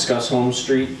want to discuss Home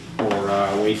Street or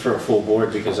wait for a full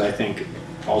board, because I think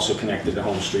also connected to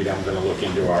Home Street, I'm going to look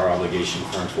into our obligation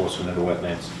for enforcement of the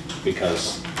wetlands,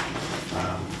 because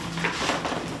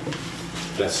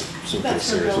that's some pretty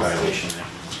serious violation there.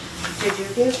 Did you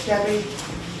give Debbie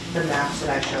the maps that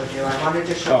I showed you? I wanted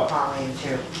to show Oh. Colleen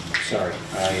too. Sorry,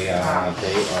 they are,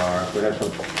 where did I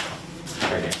put them?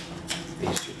 Right here,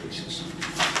 these two pieces,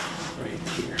 right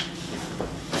here.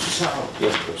 So,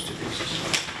 Yep, those two pieces.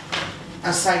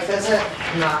 a site visit,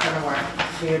 not gonna work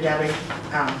for you, Debbie.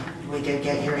 We did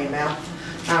get your email.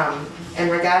 In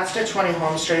regards to 20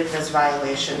 Home Street, there's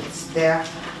violations there,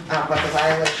 but the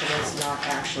violation is not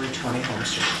actually 20 Home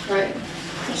Street. Right,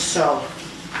 So,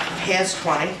 here's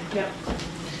 20, yep.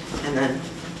 and then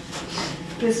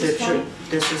This is fine?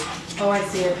 this is Oh, I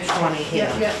see it. 20 here.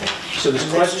 Yep, yep. So this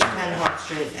And this is question, 10 Home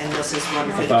Street, and this is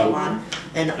 151,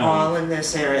 and all in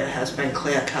this area has been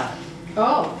clear cut.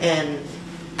 Oh, And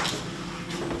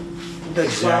the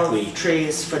Exactly. 12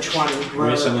 trees for 20 were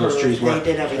Where some of those trees approved. were? They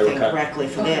did They were everything cut. correctly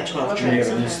for their Okay, 12 okay. do we trees.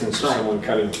 have an instance of Right. someone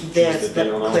cutting trees There's that they the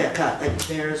don't own? clear cut, like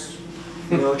there's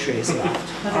no trees left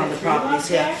are on there the 3 lots properties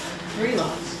here. there? 3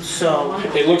 lots. So, One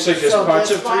lot. It looks like there's so parts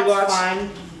this of 3 lot's lots. fine,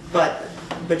 but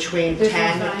between This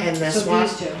 10 one's fine. and this So one,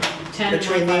 these two, 10 and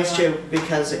between 1 these by two,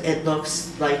 because it looks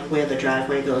like where the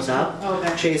driveway goes up, one.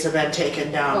 Okay. trees have been taken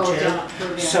down Oh, too. down through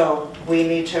there. So we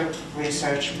need to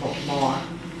research more.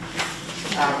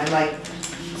 And like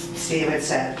Steve had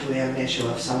said, we have an issue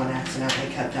if someone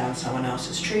accidentally cut down someone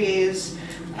else's trees.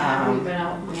 We've been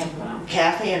out, we haven't been out.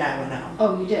 Kathy and I went out,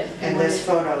 Oh, you did? and what there's did-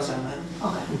 photos of it.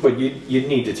 Okay. But you'd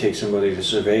need to take somebody to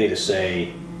survey to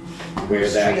say where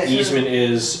that Street. easement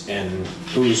is and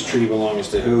whose tree belongs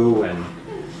to who, and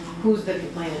Who's the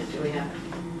complainant? Do we have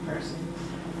a person?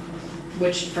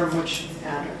 From which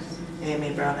address?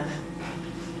 Amy brought it in,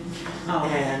 Oh,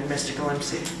 okay. and Mr.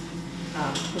 Gillespie.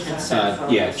 Who's and that? sent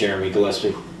photos. yeah, Jeremy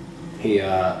Gillespie. He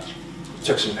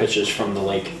took some pictures from the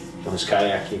lake on his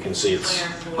kayak. You can see it's,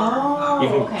 Oh, you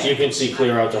okay. can see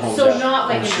clear out to home. So not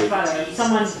like in the Street. butter,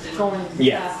 someone's going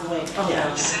Yeah. past the lake? Oh, Yeah.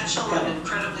 okay. Essential Got and it.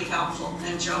 incredibly helpful.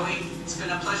 And Joey, it's been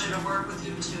a pleasure to work with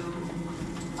you too.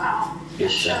 Wow.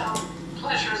 It's,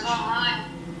 Pleasure's all mine,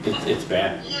 it's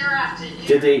bad. year after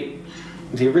year.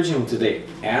 Did they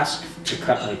ask to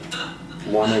cut like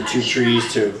 1 or 2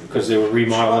 trees because they were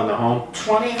remodeling the home?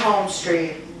 20 Home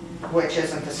Street, which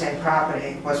isn't the same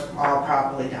property, was all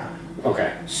properly done.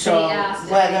 Okay. So They asked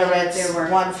if whether there it's were-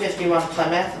 151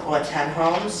 Plymouth or 10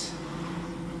 homes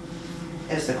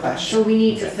is the So question. we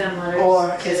need to send letters.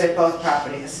 Or is it both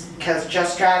properties? Because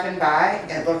just driving by,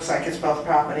 it looks like it's both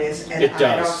properties. And It I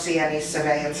don't does. see any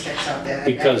surveillance sticks out there,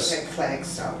 Because- any big flags,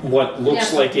 so. What looks Yeah,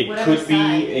 so like it whatever could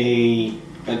be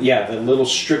yeah, the little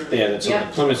strip there that's on Yeah.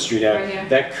 the Plymouth Street Right area, here.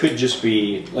 that could just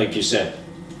be, like you said,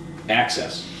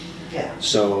 access. Yeah.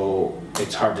 So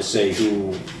it's hard to say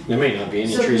who, there may not be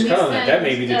any So trees can we cut on that, that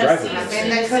may be the driveway. I mean,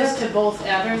 Send they a cease to both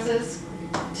addresses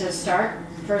to start,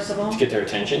 first of all? Get their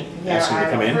attention, Yeah, ask them to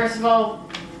come in, First of all,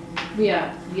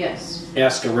 yeah, yes.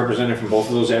 ask a representative from both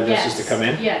of those addresses to Yes, come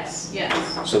in, Yes, yes.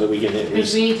 so that we can at Because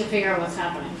least, we need to figure out what's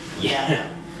happening. yeah.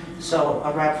 So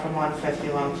a rep from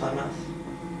 151 Plymouth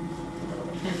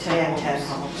And and 10 homes.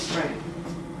 homes. Right.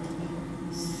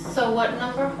 So what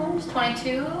number of homes?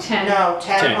 22? 10. No,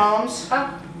 10 10. homes Oh,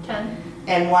 10.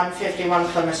 and 151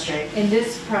 Plymouth Street. In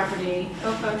this property,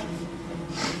 Okay.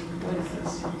 what is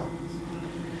this?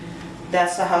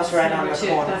 That's the house right on Number the two.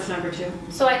 corner. That's number 2.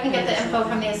 So I can get the info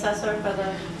from the assessor for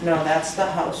the, No, that's the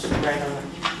house right on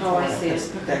the. Oh, I see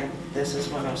it. This- This is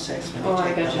 106 when Oh, you I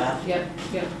take the got you. left. Yep,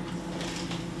 yep.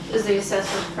 Is the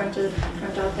assessors print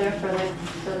out there for like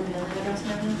the mailing address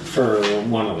and everything? For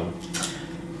one of them.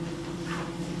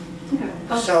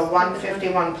 Okay. So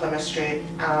 151 Plymouth Street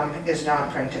is not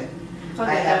printed. I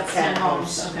Okay, have that's 10 10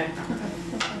 homes, homes. okay.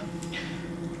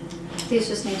 These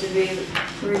just need to be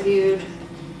reviewed.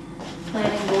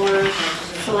 Planning board,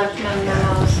 selectmen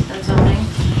memos, and zoning.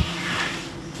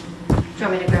 Do you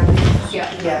want me to grab these?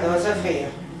 Yeah, those are for you.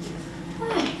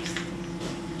 Thanks.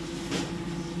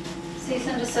 Cease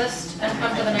and desist and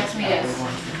come to the next meeting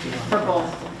for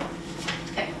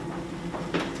both. Okay.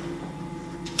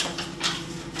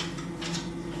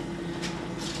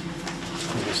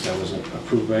 I guess that wasn't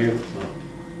approved by you? No.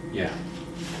 Yeah.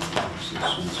 So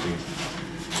this one's here.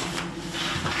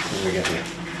 What do we got here?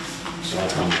 So I'll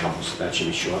come down, so that should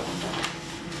be short.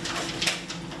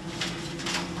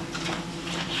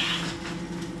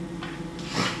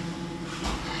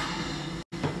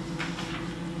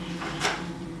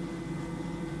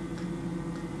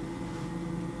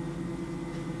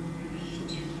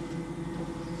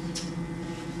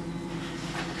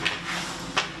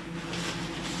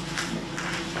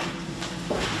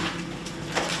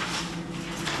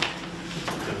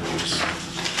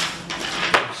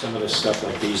 Some of this stuff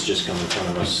like these just come in front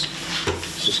of us.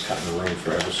 It's just cutting the road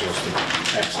for Eversource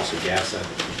to access a gas. I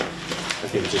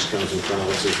think it just comes in front of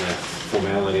us as a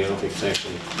formality. I don't think it's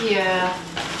actually Yeah.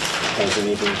 has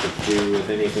anything to do with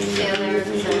anything Yeah, that we there would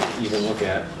need it to is. even look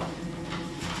at.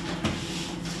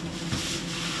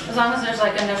 As long as there's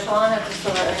like initial on it, just so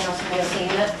that I know somebody's seen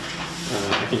it.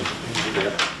 I can do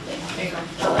that. There you go.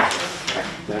 Oh, that's good.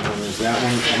 That one is that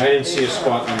one. And I didn't see a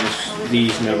spot on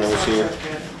these memos here.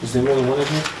 Is there more than one in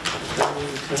here? I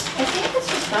think it's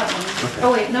just that one. Okay.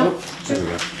 Oh, wait, no. Nope. There we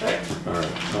go. Right. All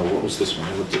right. Oh, what was this one?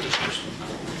 I looked at this first one.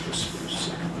 This first,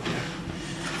 second one,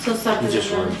 yeah. So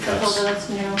subdivision, road cuts. over that's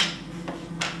new.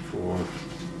 For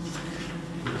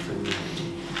nothing.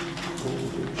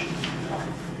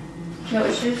 No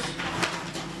issues?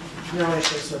 No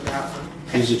issues with that one.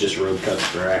 These are just road cuts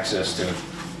for access to.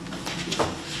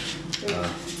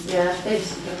 Yeah, they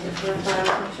just, make sure.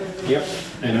 Yep.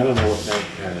 And I don't know what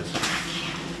that is.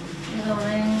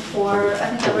 Zoning for, I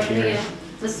think that would be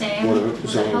the same. Board of,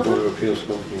 Was it zoning board Hilda? of appeals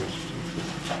public hearings.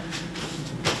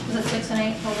 Was it 6 and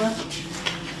 8, Hilda?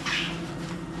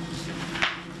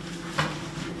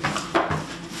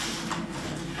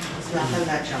 There's nothing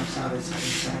that jumps out as a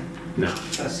concern, No,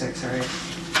 so 6 or 8.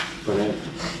 but it,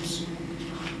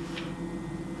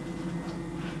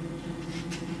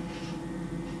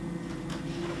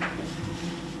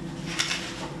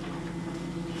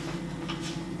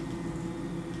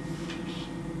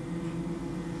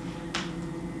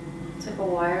 It's like a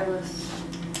wireless.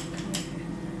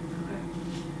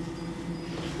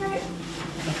 Alright.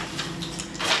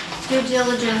 Due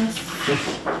diligence.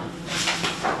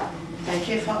 Thank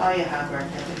you for all your hard work,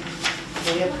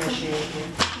 Debbie. We appreciate you.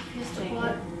 Here's the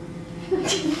plot.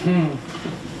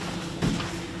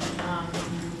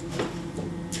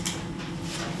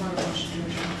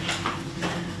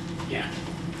 yeah.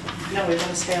 No, we're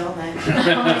gonna stay all night.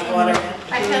 Water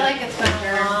in. I feel like it's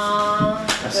been long.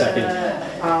 A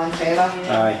second. All in favor?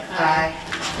 Aye.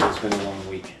 Aye. It's been a long